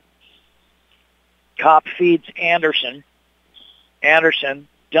score. Kopp feeds Anderson. Anderson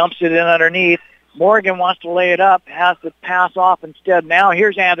dumps it in underneath. Morgan wants to lay it up, has to pass off instead. Now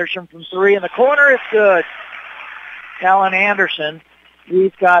here's Anderson from three in the corner. It's good. Talon Anderson,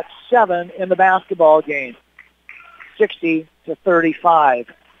 he's got 7 in the basketball game, 60-35.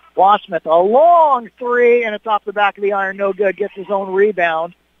 Wasmith, a long three, and it's off the back of the iron, no good. Gets his own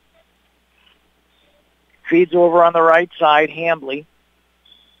rebound. Feeds over on the right side, Hambly.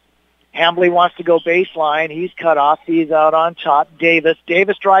 Hambly wants to go baseline. He's cut off. He's out on top. Davis.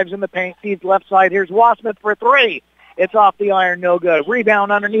 Davis drives in the paint, feeds left side. Here's Wasmith for three. It's off the iron, no good.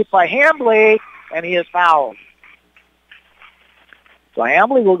 Rebound underneath by Hambly, and he is fouled. So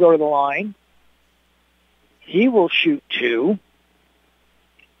Hambly will go to the line. He will shoot 2.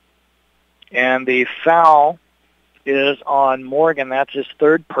 And the foul is on Morgan. That's his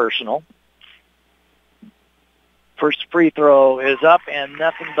third personal. First free throw is up and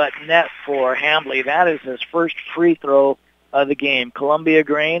nothing but net for Hambly. That is his first free throw of the game. Columbia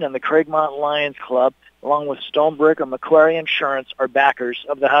Grain and the Craigmont Lions Club, along with Stonebrick and Macquarie Insurance, are backers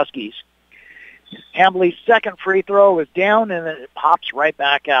of the Huskies. Hambly's second free throw is down and then it pops right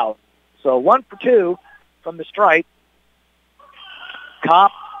back out. So 1 for 2 from the stripe.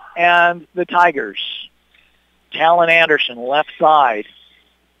 Kopp and the Tigers. Talon Anderson, left side.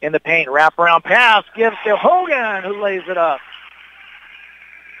 In the paint, wraparound pass, gives to Hogan, who lays it up.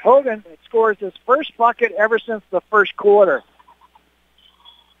 Hogan scores his first bucket ever since the first quarter.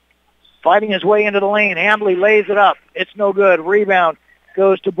 Fighting his way into the lane, Hambly lays it up. It's no good. Rebound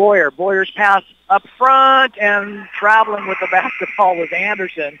goes to Boyer. Boyer's pass up front, and traveling with the basketball was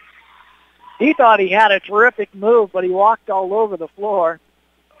Anderson. He thought he had a terrific move, but he walked all over the floor.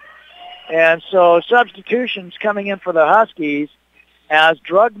 And so substitutions coming in for the Huskies, as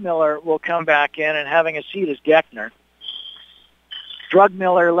Drugmiller will come back in, and having a seat is Geckner.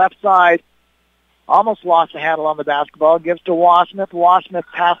 Drugmiller, left side, almost lost the handle on the basketball, gives to Wasmith. Wasmith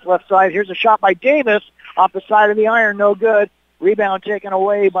pass left side. Here's a shot by Davis off the side of the iron, no good. Rebound taken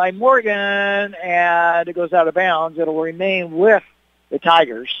away by Morgan, and it goes out of bounds. It'll remain with the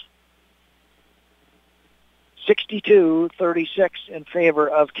Tigers. 62-36 in favor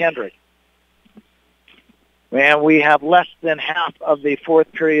of Kendrick. And we have less than half of the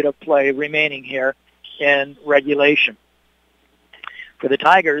fourth period of play remaining here in regulation. For the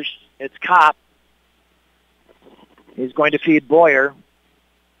Tigers, it's Kopp. He's going to feed Boyer.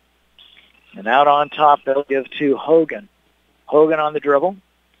 And out on top, they'll give to Hogan. Hogan on the dribble.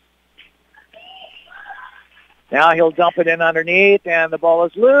 Now he'll dump it in underneath, and the ball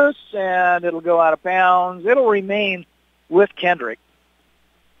is loose, and it'll go out of bounds. It'll remain with Kendrick.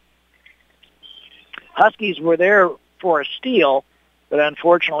 Huskies were there for a steal, but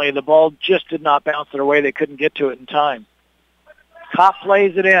unfortunately the ball just did not bounce their way. They couldn't get to it in time. Kopp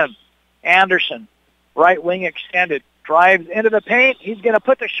plays it in. Anderson, right wing extended, drives into the paint. He's going to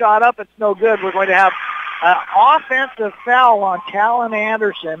put the shot up. It's no good. We're going to have an offensive foul on Talon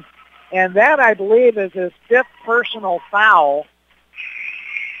Anderson, and that, I believe, is his 5th personal foul.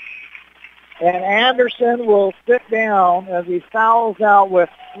 And Anderson will sit down as he fouls out with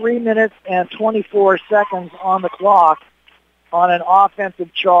 3 minutes and 24 seconds on the clock on an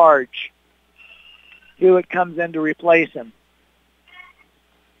offensive charge. Hewitt comes in to replace him.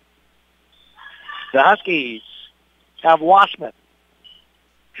 The Huskies have Wasmith.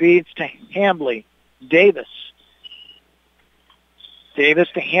 Feeds to Hambly. Davis. Davis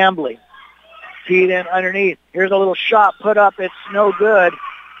to Hambly. Feed in underneath. Here's a little shot put up. It's no good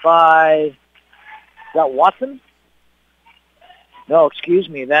by... Is that Watson? No, excuse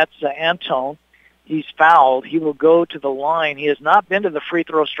me. That's Antone. he's fouled. He will go to the line. He has not been to the free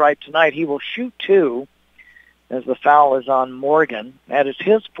throw stripe tonight. He will shoot 2 as the foul is on Morgan. That is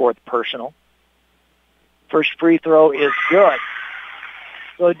his 4th personal. First free throw is good.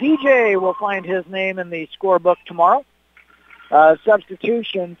 So DJ will find his name in the scorebook tomorrow.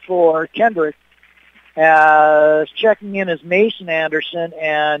 Substitution for Kendrick. Checking in is Mason Anderson,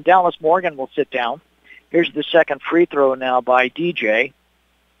 and Dallas Morgan will sit down. Here's the second free throw now by DJ.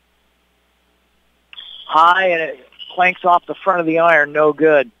 High, and it clanks off the front of the iron. No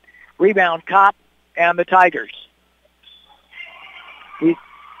good. Rebound, Kopp and the Tigers. He's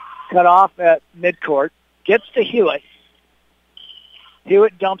cut off at midcourt. Gets to Hewitt.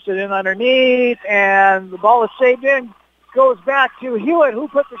 Hewitt dumps it in underneath, and the ball is saved in. Goes back to Hewitt, who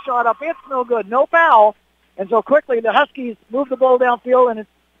put the shot up. It's no good. No foul. And so quickly the Huskies move the ball downfield, and it's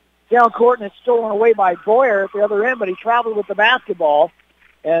down court, and it's stolen away by Boyer at the other end, but he traveled with the basketball.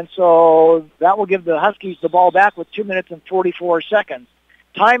 And so that will give the Huskies the ball back with 2 minutes and 44 seconds.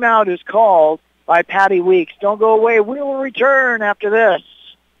 Timeout is called by Patty Weeks. Don't go away. We will return after this.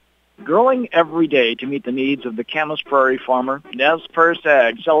 Growing every day to meet the needs of the Camas Prairie farmer, Nez Perce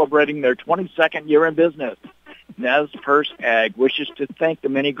Ag, celebrating their 22nd year in business. Nez Perce Ag wishes to thank the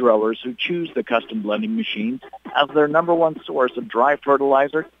many growers who choose the custom blending machines as their number one source of dry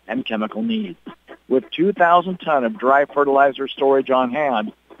fertilizer and chemical needs. With 2,000 ton of dry fertilizer storage on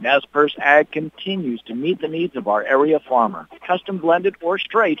hand, Nez Perce Ag continues to meet the needs of our area farmer. Custom blended or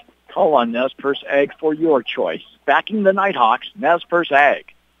straight, call on Nez Perce Ag for your choice. Backing the Nighthawks, Nez Perce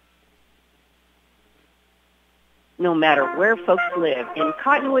Ag. No matter where folks live, in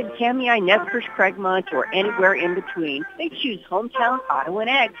Cottonwood, Tamiai, Nez Perce, Craigmont, or anywhere in between, they choose Hometown Auto and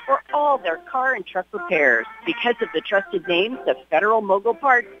Ag for all their car and truck repairs. Because of the trusted names of Federal Mogul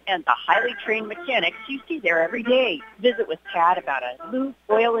Parts and the highly trained mechanics you see there every day. Visit with Tad about a lube,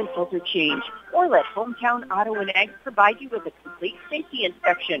 oil, and filter change, or let Hometown Auto and Ag provide you with a complete safety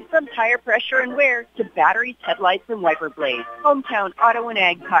inspection, from tire pressure and wear to batteries, headlights, and wiper blades. Hometown Auto and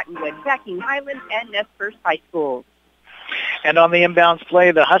Ag, Cottonwood, backing Highland and Nez Perce High Schools. And on the inbounds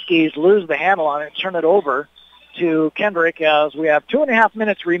play, the Huskies lose the handle on it, turn it over to Kendrick as we have 2.5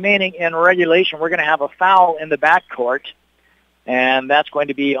 minutes remaining in regulation. We're going to have a foul in the backcourt, and that's going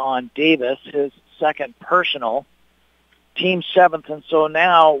to be on Davis, his 2nd personal, team 7th. And so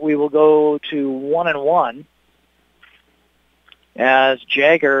now we will go to 1-1 as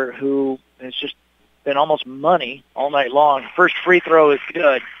Jagger, who has just been almost money all night long. First free throw is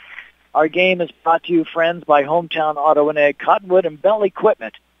good. Our game is brought to you, friends, by Hometown Auto and Ag, Cottonwood, and Bell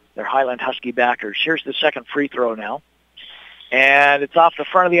Equipment. They're Highland Husky backers. Here's the second free throw now. And it's off the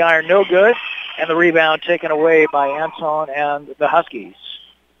front of the iron, no good. And the rebound taken away by Anton and the Huskies.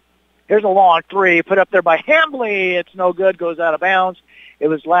 Here's a long three put up there by Hambly. It's no good, goes out of bounds. It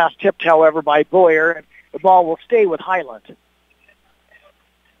was last tipped, however, by Boyer. And the ball will stay with Highland.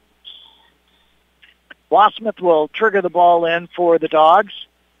 Wassmith will trigger the ball in for the Dogs.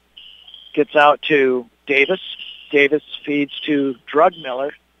 Gets out to Davis. Davis feeds to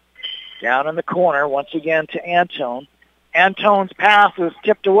Drugmiller. Down in the corner, once again to Antone. Antone's pass is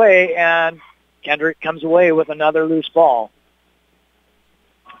tipped away, and Kendrick comes away with another loose ball.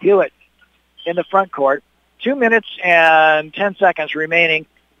 Hewitt in the front court. 2 minutes and 10 seconds remaining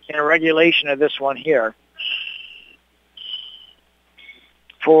in a regulation of this one here.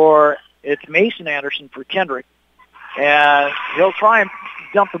 It's Mason Anderson for Kendrick. And he'll try and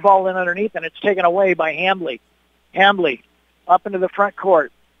dump the ball in underneath, and it's taken away by Hambly. Hambly up into the front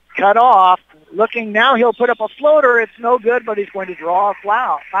court. Cut off. Looking now, he'll put up a floater. It's no good, but he's going to draw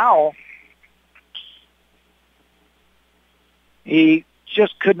a foul. He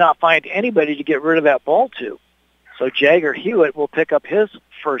just could not find anybody to get rid of that ball to. So Jagger Hewitt will pick up his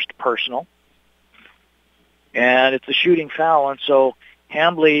first personal. And it's a shooting foul, and so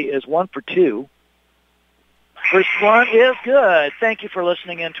Hambly is 1 for 2. First one is good. Thank you for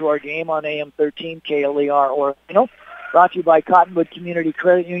listening in to our game on AM 13 KLER Orlando. Brought to you by Cottonwood Community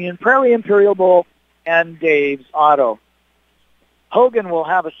Credit Union, Prairie Imperial Bowl, and Dave's Auto. Hogan will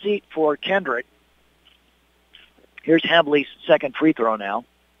have a seat for Kendrick. Here's Hambly's second free throw now.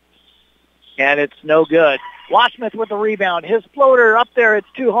 And it's no good. Wassmith with the rebound. His floater up there, it's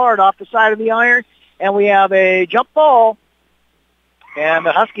too hard off the side of the iron. And we have a jump ball. And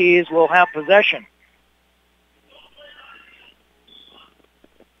the Huskies will have possession.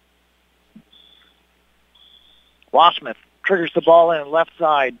 Wassmith triggers the ball in left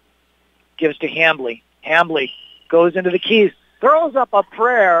side, gives to Hambly. Hambly goes into the keys, throws up a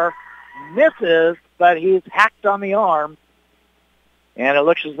prayer, misses, but he's hacked on the arm. And it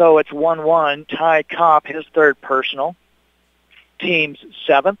looks as though it's 1-1. Ty Kopp, his third personal. Team's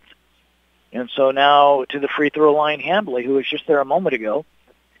 7th. And so now to the free throw line, Hambly, who was just there a moment ago.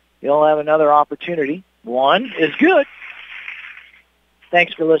 He'll have another opportunity. One is good.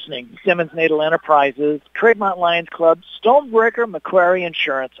 Thanks for listening. Simmons Natal Enterprises, Craigmont Lions Club, Stonebreaker, Macquarie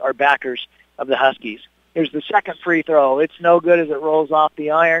Insurance are backers of the Huskies. Here's the second free throw. It's no good as it rolls off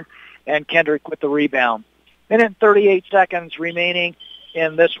the iron, and Kendrick with the rebound. Minute and 38 seconds remaining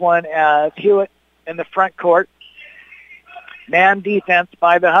in this one as Hewitt in the front court. Man defense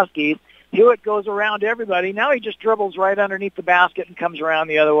by the Huskies. Hewitt goes around everybody. Now he just dribbles right underneath the basket and comes around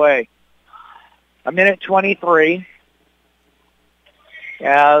the other way. A minute 23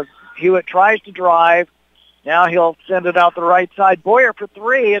 as Hewitt tries to drive. Now he'll send it out the right side. Boyer for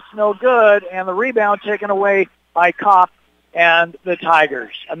three. It's no good. And the rebound taken away by Kopp and the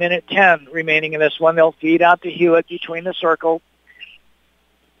Tigers. A minute 10 remaining in this one. They'll feed out to Hewitt between the circle.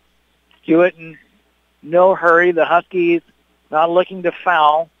 Hewitt in no hurry. The Huskies not looking to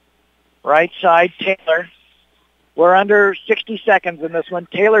foul. Right side, Taylor. We're under 60 seconds in this one.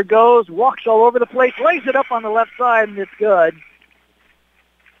 Taylor goes, walks all over the place, lays it up on the left side, and it's good.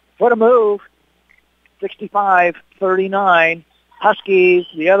 What a move. 65-39. Huskies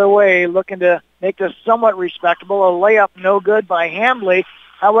the other way, looking to make this somewhat respectable. A layup no good by Hambly.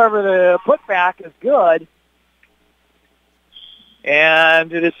 However, the putback is good.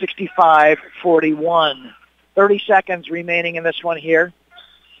 And it is 65-41. 30 seconds remaining in this one here.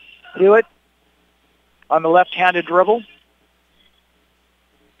 Hewitt on the left-handed dribble.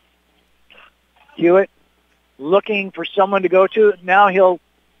 Hewitt looking for someone to go to. Now he'll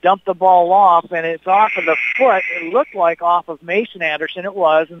dump the ball off, and it's off of the foot. It looked like off of Mason Anderson. It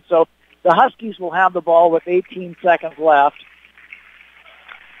was, and so the Huskies will have the ball with 18 seconds left.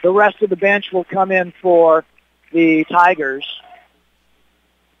 The rest of the bench will come in for the Tigers.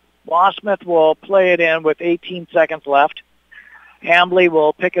 Bosmith will play it in with 18 seconds left. Hambly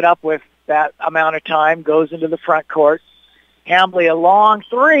will pick it up with that amount of time, goes into the front court. Hambly a long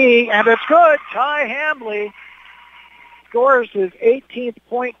three, and it's good. Ty Hambly scores his 18th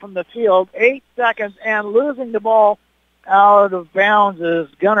point from the field, 8 seconds, and losing the ball out of bounds is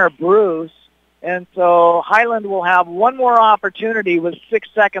Gunnar Bruce. And so Highland will have one more opportunity with 6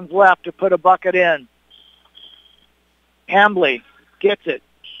 seconds left to put a bucket in. Hambly gets it,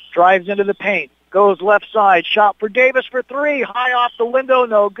 drives into the paint, goes left side, shot for Davis for three, high off the window,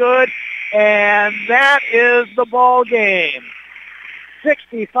 no good. And that is the ball game.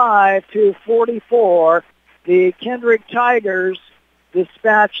 65-44. The Kendrick Tigers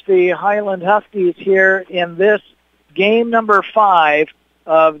dispatch the Highland Huskies here in this game number 5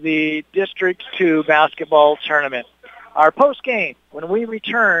 of the District 2 basketball tournament. Our post game, when we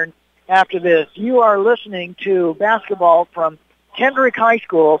return after this, you are listening to basketball from Kendrick High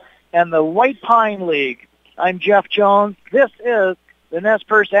School and the White Pine League. I'm Jeff Jones. This is the Nez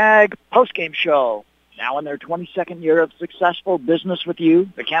Perce Ag postgame show. Now in their 22nd year of successful business with you,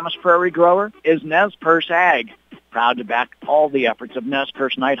 the Camas Prairie grower is Nez Perce Ag. Proud to back all the efforts of Nez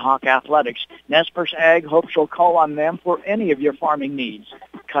Perce Nighthawk Athletics. Nez Perce Ag hopes you'll call on them for any of your farming needs.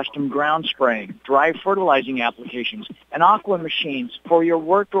 Custom ground spraying, dry fertilizing applications, and aqua machines for your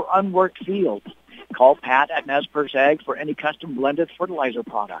worked or unworked fields. Call Pat at Nez Perce Ag for any custom blended fertilizer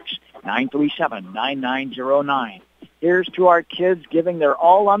products. 937-9909. Here's to our kids giving their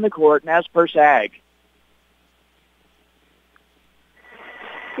all on the court, Nez Perce Ag.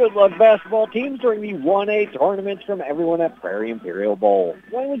 Good luck, basketball teams, during the 1A tournaments from everyone at Prairie Imperial Bowl.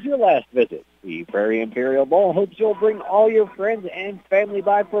 When was your last visit? The Prairie Imperial Bowl hopes you'll bring all your friends and family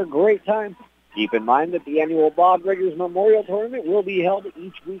by for a great time. Keep in mind that the annual Bob Riggers Memorial Tournament will be held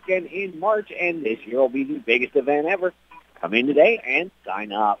each weekend in March, and this year will be the biggest event ever. Come in today and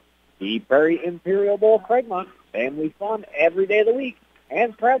sign up. The Prairie Imperial Bowl Craigmont, family fun every day of the week,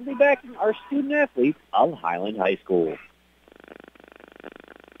 and proudly backing our student athletes of Highland High School.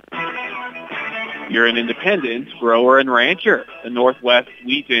 You're an independent grower and rancher. The Northwest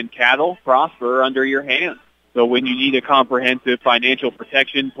wheat and cattle prosper under your hands. So when you need a comprehensive financial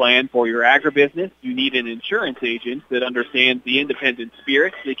protection plan for your agribusiness, you need an insurance agent that understands the independent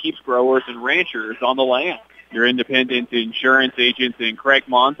spirit that keeps growers and ranchers on the land. Your independent insurance agents in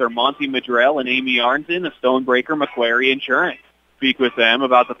Craigmont are Monty Madrell and Amy Arnson of Stonebreaker Macquarie Insurance. Speak with them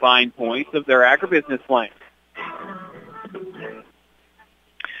about the fine points of their agribusiness plan.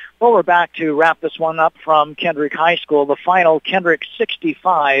 Well, we're back to wrap this one up from Kendrick High School. The final, Kendrick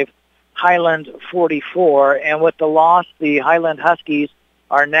 65, Highland 44. And with the loss, the Highland Huskies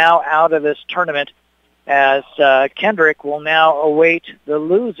are now out of this tournament as Kendrick will now await the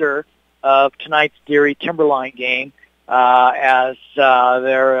loser of tonight's Deary Timberline game as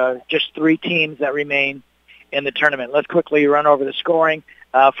there are just 3 teams that remain in the tournament. Let's quickly run over the scoring.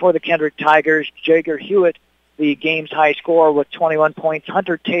 For the Kendrick Tigers, Jager Hewitt, the game's high scorer with 21 points.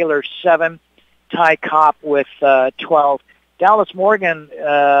 Hunter Taylor, 7. Ty Kopp with 12. Dallas Morgan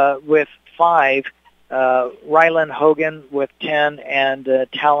with 5. Rylan Hogan with 10. And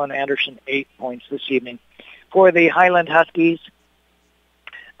Talon Anderson, 8 points this evening. For the Highland Huskies,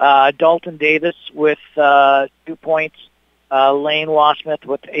 Dalton Davis with 2 points. Lane Wasmith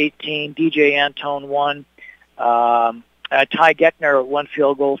with 18. DJ Antone, 1. Ty Geckner, 1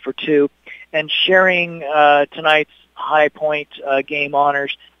 field goal for 2. And sharing tonight's high point game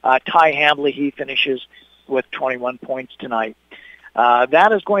honors, Ty Hambley, he finishes with 21 points tonight.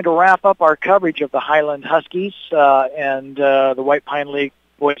 That is going to wrap up our coverage of the Highland Huskies and the White Pine League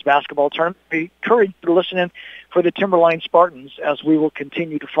boys basketball tournament. We encourage you to listen in for the Timberline Spartans as we will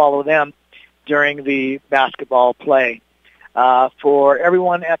continue to follow them during the basketball play. For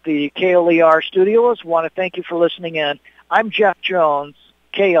everyone at the KLER studios, want to thank you for listening in. I'm Jeff Jones,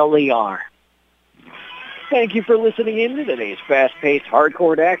 KLER. Thank you for listening in to today's fast-paced,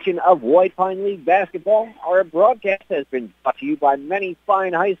 hardcore action of White Pine League basketball. Our broadcast has been brought to you by many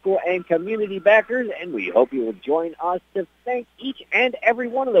fine high school and community backers, and we hope you will join us to thank each and every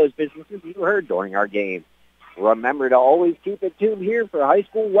one of those businesses you heard during our game. Remember to always keep it tuned here for high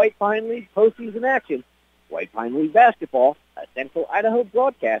school White Pine League postseason action. White Pine League basketball, a Central Idaho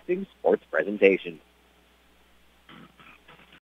Broadcasting sports presentation.